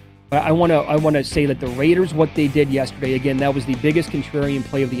 But I want to say that the Raiders, what they did yesterday, again, that was the biggest contrarian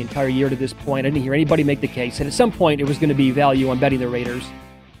play of the entire year to this point. I didn't hear anybody make the case, and at some point it was going to be value on betting the Raiders.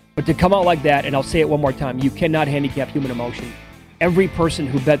 But to come out like that, and I'll say it one more time, you cannot handicap human emotion. Every person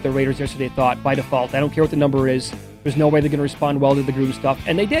who bet the Raiders yesterday thought, by default, I don't care what the number is, there's no way they're going to respond well to the Gruden stuff,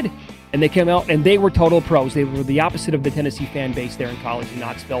 and they did. And they came out, and they were total pros. They were the opposite of the Tennessee fan base there in college in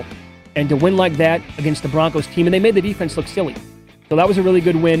Knoxville. And to win like that against the Broncos team, and they made the defense look silly. So that was a really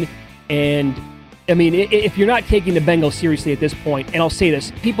good win. And, I mean, if you're not taking the Bengals seriously at this point, and I'll say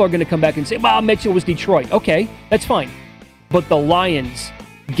this, people are going to come back and say, well, Mitchell was Detroit. Okay, that's fine. But the Lions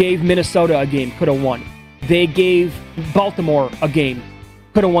gave Minnesota a game, could have won. They gave Baltimore a game,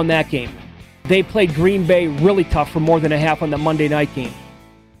 could have won that game. They played Green Bay really tough for more than a half on the Monday night game.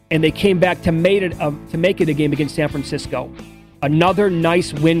 And they came back to make it a game against San Francisco. Another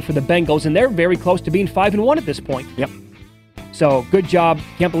nice win for the Bengals, and they're very close to being 5-1 at this point. Yep. So, good job.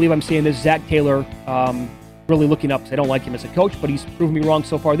 Can't believe I'm saying this. Zach Taylor, really looking up, because I don't like him as a coach, but he's proven me wrong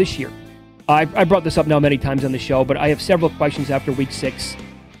so far this year. I brought this up now many times on the show, but I have several questions after Week 6.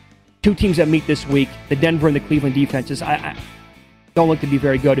 Two teams that meet this week, the Denver and the Cleveland defenses, I don't look to be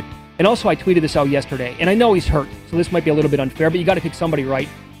very good. And also, I tweeted this out yesterday, and I know he's hurt, so this might be a little bit unfair, but you got to pick somebody, right?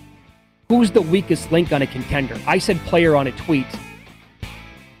 Who's the weakest link on a contender? I said player on a tweet,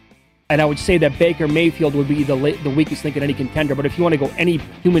 and I would say that Baker Mayfield would be the weakest link in any contender, but if you want to go any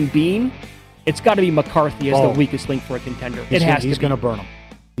human being, it's got to be McCarthy as the weakest link for a contender. He's going to burn him.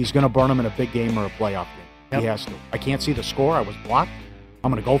 He's going to burn him in a big game or a playoff game. Yep. He has to. I can't see the score. I was blocked.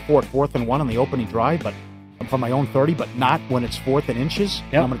 I'm going to go for it 4th and 1 on the opening drive, but I'm from my own 30, but not when it's 4th and inches.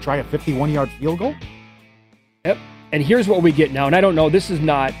 Yep. I'm going to try a 51-yard field goal. Yep. And here's what we get now, and I don't know, this is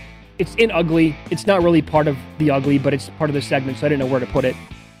not, it's in ugly. It's not really part of the ugly, but it's part of the segment, so I didn't know where to put it.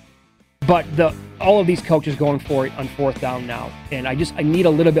 But all of these coaches going for it on 4th down now, and I need a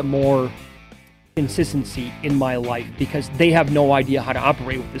little bit more consistency in my life because they have no idea how to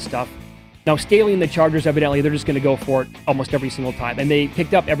operate with this stuff. Now, Staley and the Chargers, evidently, they're just going to go for it almost every single time. And they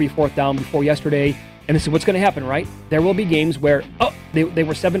picked up every 4th down before yesterday. And this is what's going to happen, right? There will be games where, they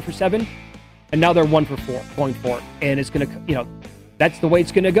were 7 for 7, and now they're 1 for 4 going for it. And it's going to, that's the way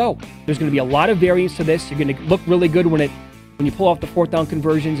it's going to go. There's going to be a lot of variance to this. You're going to look really good when you pull off the 4th down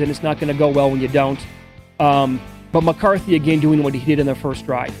conversions, and it's not going to go well when you don't. But McCarthy, again, doing what he did in the first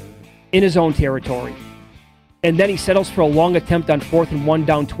drive in his own territory. And then he settles for a long attempt on 4th and 1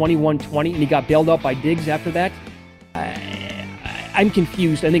 down 21-20, and he got bailed out by Diggs after that. I'm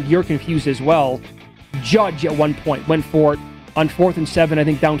confused. I think you're confused as well. Judge at one point went for it on 4th and 7, I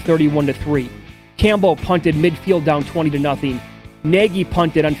think down 31-3. Campbell punted midfield down 20-0. Nagy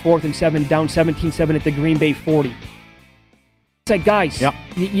punted on 4th and 7 down 17-7 at the Green Bay 40. It's like, guys,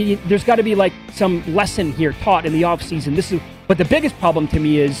 there's got to be like some lesson here taught in the offseason. But the biggest problem to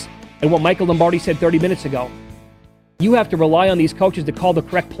me is, and what Michael Lombardi said 30 minutes ago, you have to rely on these coaches to call the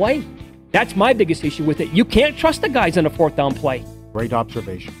correct play. That's my biggest issue with it. You can't trust the guys on a 4th down play. Great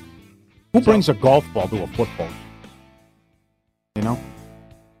observation. Who brings a golf ball to a football? Yeah,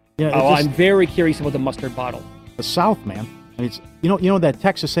 I'm very curious about the mustard bottle. The South, man. And it's that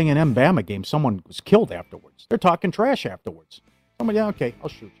Texas A&M Bama game. Someone was killed afterwards. They're talking trash afterwards. Somebody, okay, I'll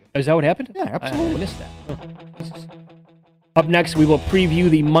shoot you. Is that what happened? Yeah, absolutely. I missed that. Up next, we will preview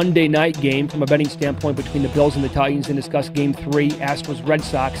the Monday night game from a betting standpoint between the Bills and the Titans and discuss Game 3, Astros Red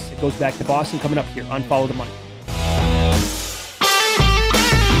Sox. It goes back to Boston coming up here on Follow the Money.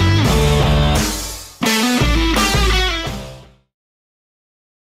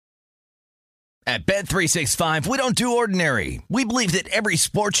 At Bet365, we don't do ordinary. We believe that every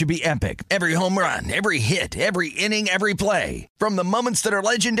sport should be epic. Every home run, every hit, every inning, every play. From the moments that are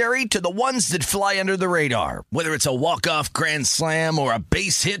legendary to the ones that fly under the radar. Whether it's a walk-off grand slam or a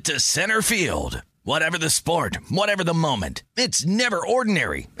base hit to center field. Whatever the sport, whatever the moment. It's never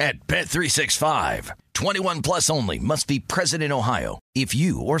ordinary at Bet365. 21 plus only. Must be present in Ohio. If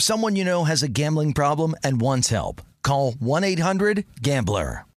you or someone you know has a gambling problem and wants help, call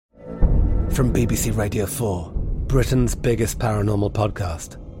 1-800-GAMBLER. From BBC Radio 4, Britain's biggest paranormal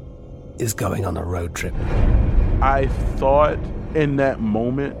podcast is going on a road trip. I thought in that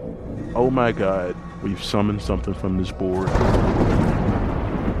moment, oh my God, we've summoned something from this board.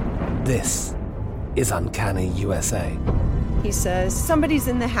 This is Uncanny USA. He says, somebody's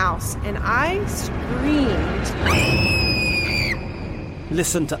in the house, and I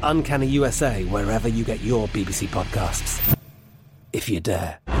Listen to Uncanny USA wherever you get your BBC podcasts, if you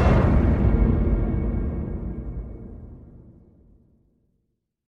dare.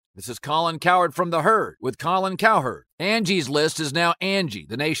 This is Colin Cowherd from The Herd with Colin Cowherd. Angie's List is now Angie,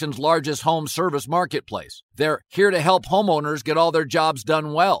 the nation's largest home service marketplace. They're here to help homeowners get all their jobs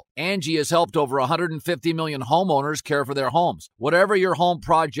done well. Angie has helped over 150 million homeowners care for their homes. Whatever your home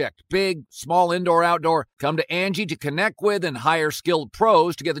project, big, small, indoor, outdoor, come to Angie to connect with and hire skilled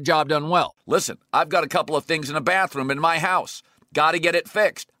pros to get the job done well. Listen, I've got a couple of things in a bathroom in my house. Got to get it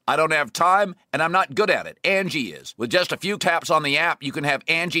fixed. I don't have time, and I'm not good at it. Angie is. With just a few taps on the app, you can have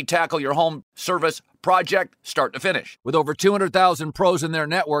Angie tackle your home service project start to finish. With over 200,000 pros in their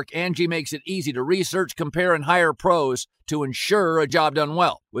network, Angie makes it easy to research, compare, and hire pros to ensure a job done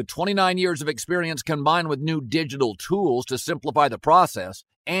well. With 29 years of experience combined with new digital tools to simplify the process,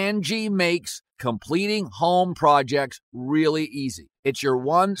 Angie makes completing home projects really easy. It's your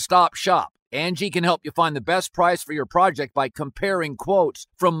one-stop shop. Angie can help you find the best price for your project by comparing quotes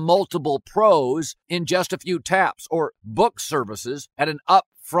from multiple pros in just a few taps, or book services at an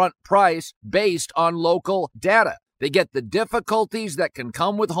upfront price based on local data. They get the difficulties that can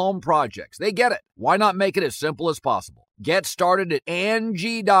come with home projects. They get it. Why not make it as simple as possible? Get started at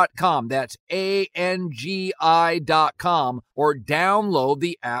Angie.com. That's ANGI.com, or download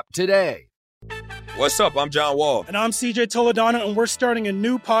the app today. What's up? I'm John Wall. And I'm CJ Toledano, and we're starting a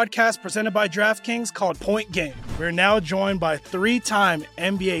new podcast presented by DraftKings called Point Game. We're now joined by three-time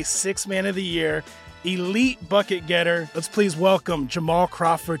NBA Sixth Man of the Year, elite bucket getter. Let's please welcome Jamal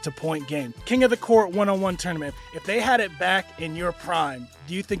Crawford to Point Game. King of the Court one-on-one tournament. If they had it back in your prime,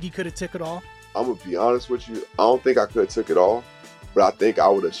 do you think you could have took it all? I'm going to be honest with you. I don't think I could have took it all, but I think I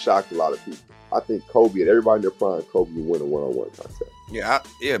would have shocked a lot of people. I think Kobe and everybody in their prime, Kobe would win a one-on-one contest. Yeah,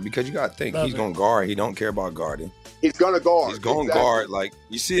 because you got to think, he's going to guard. He don't care about guarding. He's going to guard. He's going to guard. Like,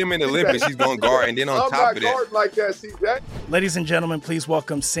 you see him in the Olympics, he's going to guard. And then on top of that. I'm not guarding like that, CJ. Ladies and gentlemen, please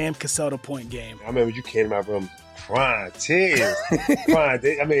welcome Sam Cassell to Point Game. I remember you came out from crying, tears. I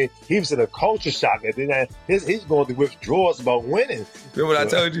mean, he was in a culture shock. And then he's going through withdrawals about winning. Remember what I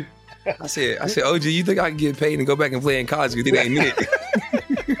told you? I said, OG, you think I can get paid and go back and play in college? You think they ain't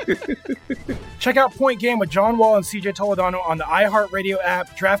it? Check out Point Game with John Wall and CJ Toledano on the iHeartRadio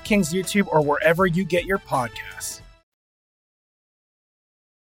app, DraftKings YouTube, or wherever you get your podcasts.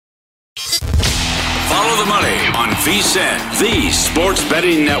 Follow the money on VSiN, the Sports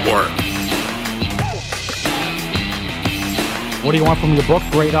Betting Network. What do you want from your book?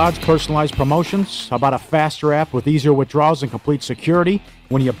 Great odds, personalized promotions. How about a faster app with easier withdrawals and complete security?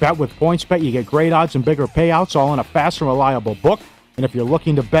 When you bet with PointsBet, you get great odds and bigger payouts, all in a fast and reliable book. And if you're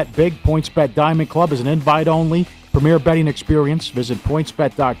looking to bet big, PointsBet Diamond Club is an invite-only premier betting experience. Visit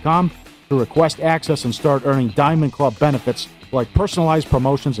PointsBet.com to request access and start earning Diamond Club benefits like personalized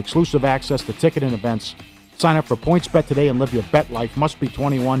promotions, exclusive access to ticket and events. Sign up for PointsBet today and live your bet life. Must be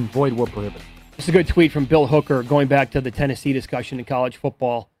 21. Void where prohibited. This is a good tweet from Bill Hooker going back to the Tennessee discussion in college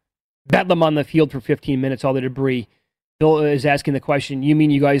football. Bedlam on the field for 15 minutes, all the debris. Bill is asking the question, you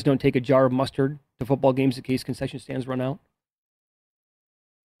mean you guys don't take a jar of mustard to football games in case concession stands run out?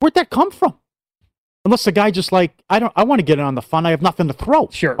 Where'd that come from? Unless the guy just like, I want to get in on the fun. I have nothing to throw.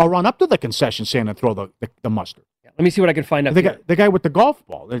 Sure. I'll run up to the concession stand and throw the mustard. Yeah, let me see what I can find out. The guy with the golf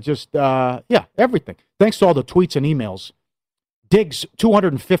ball. They're just, everything. Thanks to all the tweets and emails. Diggs,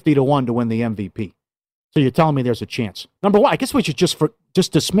 250-1 to win the MVP. So you're telling me there's a chance. Number one, I guess we should just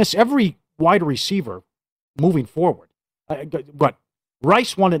dismiss every wide receiver moving forward.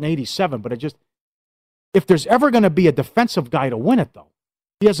 Rice won it in 87, but if there's ever going to be a defensive guy to win it, though,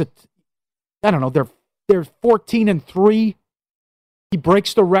 he has they're 14-3. He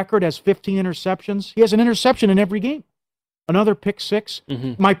breaks the record, has 15 interceptions. He has an interception in every game. Another pick six.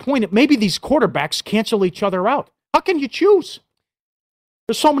 Mm-hmm. My point, maybe these quarterbacks cancel each other out. How can you choose?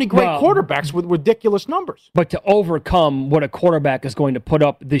 There's so many great quarterbacks with ridiculous numbers. But to overcome what a quarterback is going to put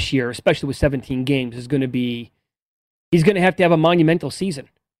up this year, especially with 17 games, he's going to have a monumental season.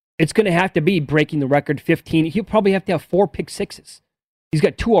 It's going to have to be breaking the record 15. He'll probably have to have 4 pick sixes. He's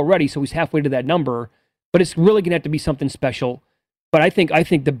got 2 already, so he's halfway to that number. But it's really going to have to be something special. But I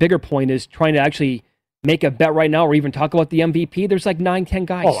think the bigger point is trying to actually make a bet right now or even talk about the MVP. There's like 9-10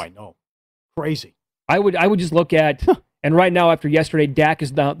 guys. Oh, I know. Crazy. I would just look at, and right now after yesterday, Dak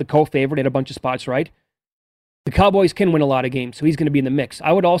is now the co-favorite in a bunch of spots, right? The Cowboys can win a lot of games, so he's going to be in the mix.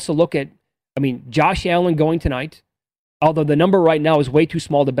 I would also look at, Josh Allen going tonight, although the number right now is way too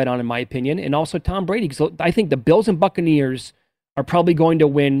small to bet on, in my opinion, and also Tom Brady. Because I think the Bills and Buccaneers are probably going to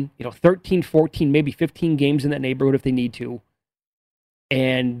win, 13, 14, maybe 15 games in that neighborhood if they need to.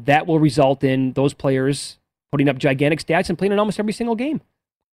 And that will result in those players putting up gigantic stats and playing in almost every single game.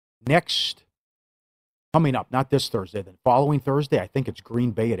 Next, coming up, not this Thursday, the following Thursday, I think it's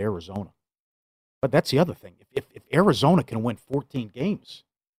Green Bay at Arizona. But that's the other thing. If Arizona can win 14 games,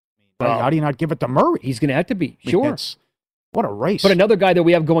 how do you not give it to Murray? He's going to have to be, sure. What a race. But another guy that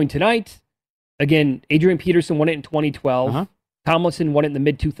we have going tonight, again, Adrian Peterson won it in 2012. Tomlinson won it in the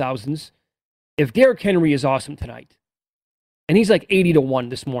mid-2000s. If Derrick Henry is awesome tonight, and he's like 80-1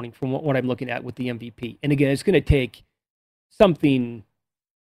 this morning from what I'm looking at with the MVP. And again, it's going to take something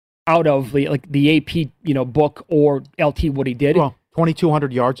out of the AP book or LT what he did. Well,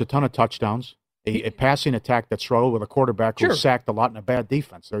 2,200 yards, a ton of touchdowns, a passing attack that struggled with a quarterback who sacked a lot in a bad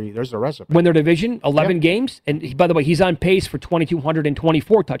defense. There's the recipe. Win their division, 11 games. And by the way, he's on pace for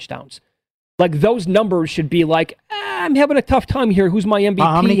 2,224 touchdowns. Like, those numbers should be like, I'm having a tough time here. Who's my MVP?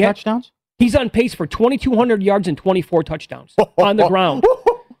 How many touchdowns? He's on pace for 2,200 yards and 24 touchdowns on the ground.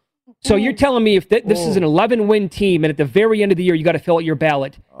 So you're telling me if this is an 11-win team, and at the very end of the year you got to fill out your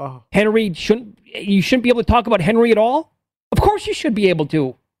ballot, Henry shouldn't be able to talk about Henry at all? Of course you should be able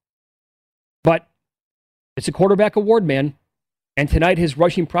to. But it's a quarterback award, man. And tonight his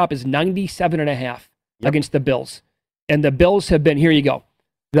rushing prop is 97.5 against the Bills. And the Bills have been, here you go.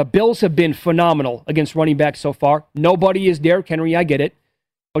 The Bills have been phenomenal against running backs so far. Nobody is Derrick Henry, I get it.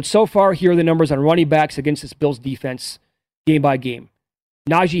 But so far, here are the numbers on running backs against this Bills defense game by game.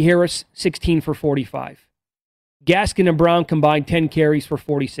 Najee Harris, 16 for 45. Gaskin and Brown combined 10 carries for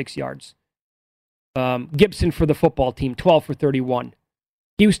 46 yards. Gibson for the football team, 12 for 31.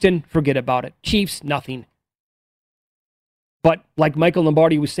 Houston, forget about it. Chiefs, nothing. But like Michael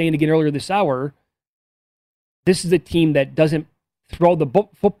Lombardi was saying again earlier this hour, this is a team that doesn't throw the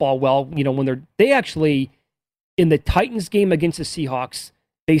football well. When they actually, in the Titans game against the Seahawks,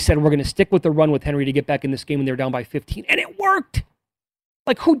 they said, we're going to stick with the run with Henry to get back in this game when they're down by 15. And it worked.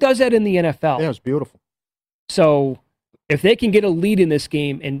 Like, who does that in the NFL? Yeah, it was beautiful. So if they can get a lead in this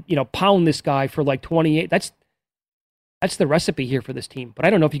game and, pound this guy for like 28, that's the recipe here for this team. But I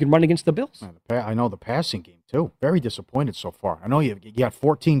don't know if you can run against the Bills. I know the passing game, too. Very disappointed so far. I know you got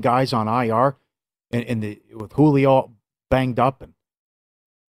 14 guys on IR with Julio banged up and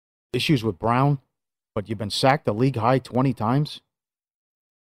issues with Brown, but you've been sacked a league high 20 times.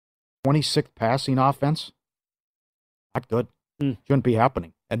 26th passing offense. Not good. Shouldn't be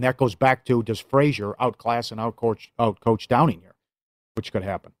happening. And that goes back to, does Frazier outclass and outcoach Downing here? Which could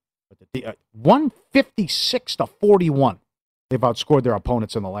happen. But 156-41. They've outscored their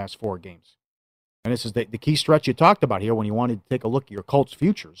opponents in the last 4 games. And this is the key stretch you talked about here when you wanted to take a look at your Colts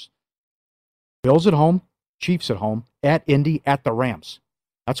futures. Bills at home, Chiefs at home, at Indy, at the Rams.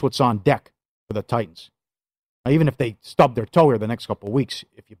 That's what's on deck for the Titans. Now, even if they stub their toe here the next couple of weeks,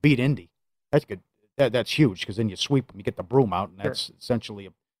 if you beat Indy, that's good. That's huge because then you sweep them, you get the broom out, and that's essentially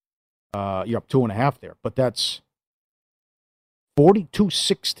you're up 2.5 there. But that's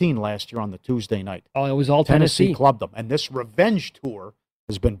 42-16 last year on the Tuesday night. Oh, it was all Tennessee clubbed them, and this revenge tour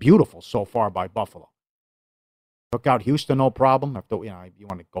has been beautiful so far by Buffalo. Took out Houston, no problem. You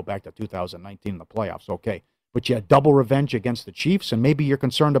want to go back to 2019 in the playoffs, okay? But you had double revenge against the Chiefs, and maybe you're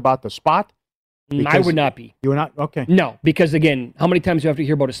concerned about the spot. I would not be. You were not? Okay. No, because again, how many times do you have to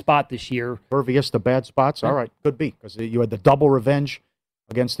hear about a spot this year? Pervious to bad spots? All right, could be. Because you had the double revenge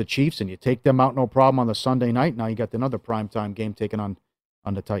against the Chiefs, and you take them out no problem on the Sunday night. Now you got another primetime game taken on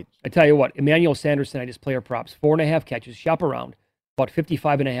the Titans. I tell you what, Emmanuel Sanders tonight, his player props, 4.5 catches, shop around, about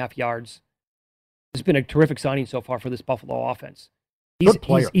 55.5 yards. This has been a terrific signing so far for this Buffalo offense. Good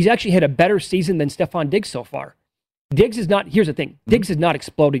player. He's actually had a better season than Stephon Diggs so far. Diggs is not, here's the thing, Diggs has not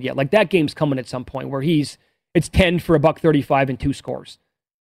exploded yet. Like, that game's coming at some point where it's 10 for $135 and 2 scores.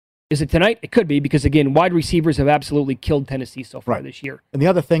 Is it tonight? It could be, because again, wide receivers have absolutely killed Tennessee so far this year. And the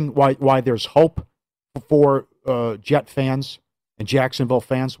other thing why there's hope for Jet fans and Jacksonville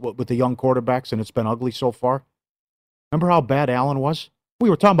fans with the young quarterbacks, and it's been ugly so far. Remember how bad Allen was? We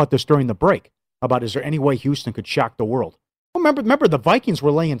were talking about this during the break, about is there any way Houston could shock the world? Well, remember the Vikings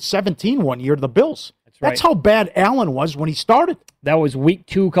were laying 17 one year to the Bills. That's how bad Allen was when he started. That was week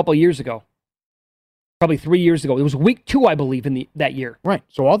 2 a couple of years ago. Probably 3 years ago. It was week 2, I believe, that year. Right.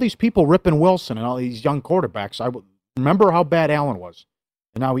 So all these people ripping Wilson and all these young quarterbacks, I remember how bad Allen was.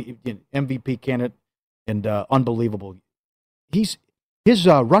 And now he MVP candidate and unbelievable. His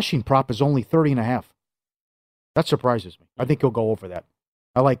rushing prop is only 30.5. That surprises me. I think he'll go over that.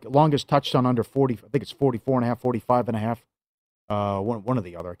 I like longest touchdown under 40. I think it's 44.5, 45.5. One or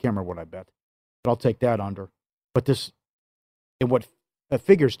the other. I can't remember what I bet. But I'll take that under. But this, in what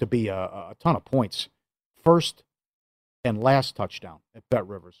figures to be a ton of points, first and last touchdown at Bet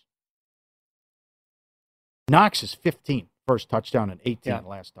Rivers. Knox is 15, first touchdown and 18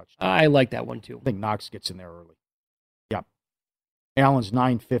 last touchdown. I like that one too. I think Knox gets in there early. Yep. Allen's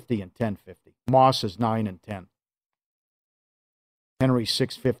 950 and 1050. Moss is 9 and 10. Henry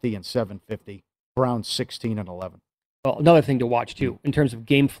 650 and 750. Brown 16 and 11. Well, another thing to watch too in terms of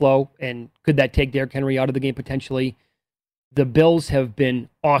game flow, and could that take Derrick Henry out of the game potentially? The Bills have been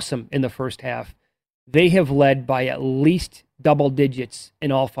awesome in the first half. They have led by at least double digits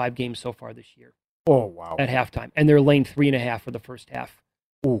in all 5 games so far this year. Oh, wow. At halftime. And they're laying 3.5 for the first half.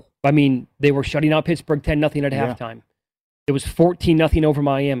 Ooh. I mean, they were shutting out Pittsburgh 10-0 at halftime. It was 14-0 over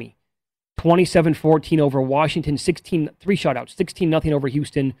Miami. 27-14 over Washington. 3 shutouts. 16-0 over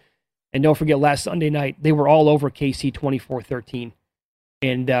Houston. And don't forget, last Sunday night, they were all over KC 24-13.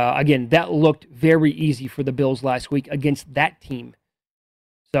 And again, that looked very easy for the Bills last week against that team.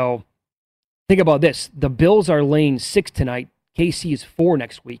 So think about this. The Bills are laying 6 tonight. KC is 4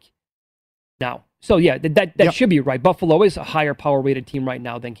 next week. Now, so yeah, that should be right. Buffalo is a higher power-rated team right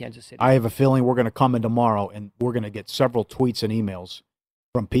now than Kansas City. I have a feeling we're going to come in tomorrow, and we're going to get several tweets and emails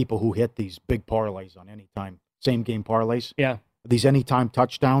from people who hit these big parlays on anytime, same-game parlays. Yeah. These anytime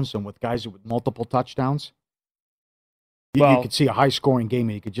touchdowns and with guys with multiple touchdowns. You could see a high-scoring game,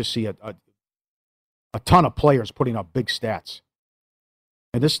 and you could just see a ton of players putting up big stats.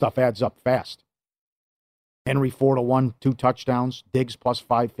 And this stuff adds up fast. Henry 4-1, 2 touchdowns. Diggs plus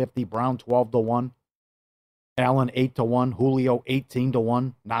 550. Brown 12-1. Allen 8-1. Julio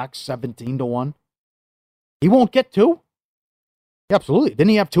 18-1. Knox 17-1. He won't get 2? Absolutely. Didn't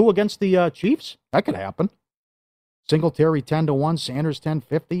he have 2 against the Chiefs? That could happen. Singletary 10-1. Sanders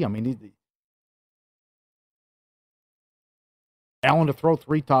 10-50. I mean, Allen to throw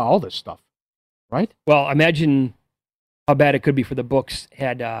 3 to all this stuff, right? Well, imagine how bad it could be for the books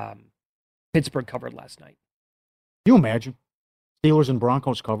had Pittsburgh covered last night. Can you imagine? Steelers and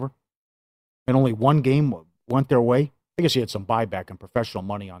Broncos cover, and only 1 game went their way. I guess you had some buyback and professional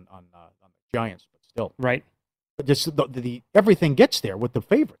money on the Giants, but still. Right. But just everything gets there with the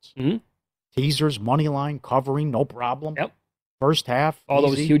favorites. Mm-hmm. Teasers, money line, covering, no problem. Yep. First half, all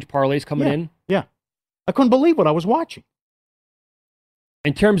easy. those huge parlays coming in. Yeah. I couldn't believe what I was watching.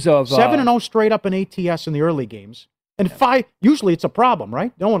 In terms of 7-0 straight up in ATS in the early games, and 5. Usually it's a problem,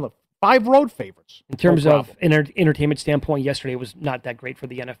 right? No one. 5 road favorites. In terms of entertainment standpoint, yesterday was not that great for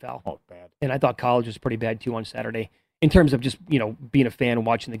the NFL. Oh, bad. And I thought college was pretty bad too on Saturday. In terms of just being a fan and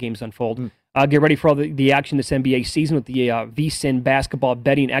watching the games unfold. Get ready for all the action this NBA season with the VSiN basketball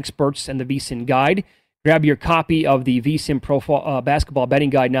betting experts and the VSiN guide. Grab your copy of the VSiN Pro basketball betting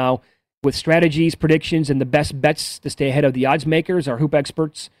guide now with strategies, predictions, and the best bets to stay ahead of the odds makers. Our hoop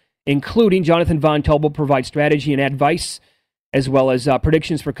experts, including Jonathan Von Tobel, provide strategy and advice, as well as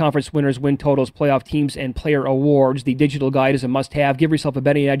predictions for conference winners, win totals, playoff teams, and player awards. The digital guide is a must-have. Give yourself a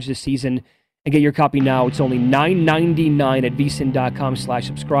betting edge this season and get your copy now. It's only $9.99 at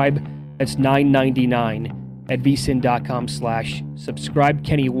vsin.com/subscribe. That's $9.99 at vsin.com/subscribe.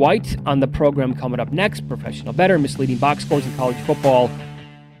 Kenny White on the program coming up next. Professional bettor, misleading box scores in college football.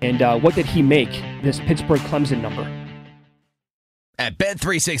 And what did he make this Pittsburgh-Clemson number? At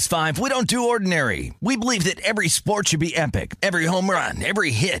Bet365, we don't do ordinary. We believe that every sport should be epic. Every home run,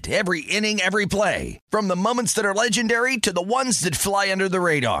 every hit, every inning, every play. From the moments that are legendary to the ones that fly under the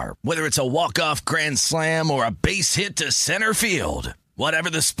radar. Whether it's a walk-off grand slam or a base hit to center field.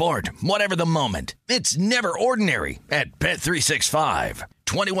 Whatever the sport, whatever the moment. It's never ordinary at Bet365.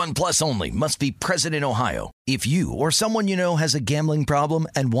 21 plus only. Must be present in Ohio. If you or someone you know has a gambling problem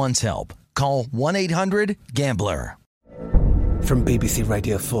and wants help, call 1-800-GAMBLER. From BBC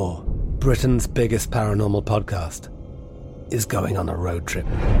Radio 4, Britain's biggest paranormal podcast is going on a road trip.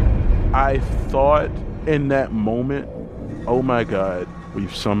 I thought in that moment, oh my God,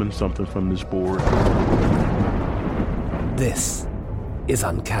 we've summoned something from this board. This is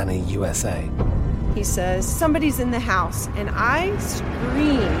Uncanny USA. He says, somebody's in the house, and I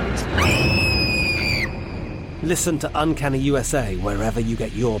screamed. Listen to Uncanny USA wherever you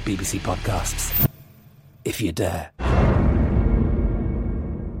get your BBC podcasts, if you dare.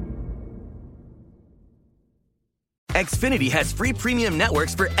 Xfinity has free premium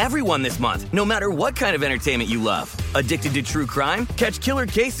networks for everyone this month, no matter what kind of entertainment you love. Addicted to true crime? Catch killer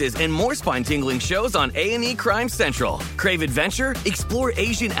cases and more spine-tingling shows on A&E Crime Central. Crave adventure? Explore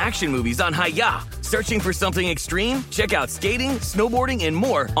Asian action movies on Hi-YAH. Searching for something extreme? Check out skating, snowboarding, and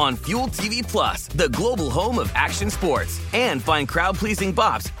more on Fuel TV Plus, the global home of action sports. And find crowd-pleasing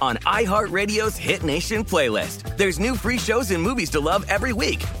bops on iHeartRadio's Hit Nation playlist. There's new free shows and movies to love every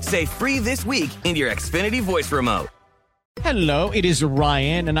week. Say free this week in your Xfinity voice remote. Hello, it is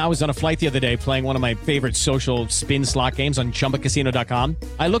Ryan, and I was on a flight the other day playing one of my favorite social spin slot games on ChumbaCasino.com.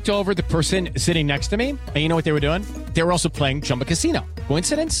 I looked over at the person sitting next to me, and you know what they were doing? They were also playing Chumba Casino.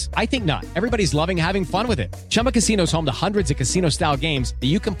 Coincidence? I think not. Everybody's loving having fun with it. Chumba Casino is home to hundreds of casino-style games that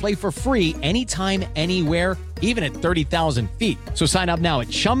you can play for free anytime, anywhere, even at 30,000 feet. So sign up now at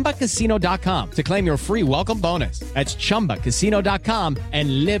ChumbaCasino.com to claim your free welcome bonus. That's ChumbaCasino.com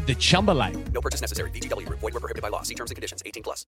and live the Chumba life. No purchase necessary. VGW. Void where prohibited by law. See terms and conditions. 18+.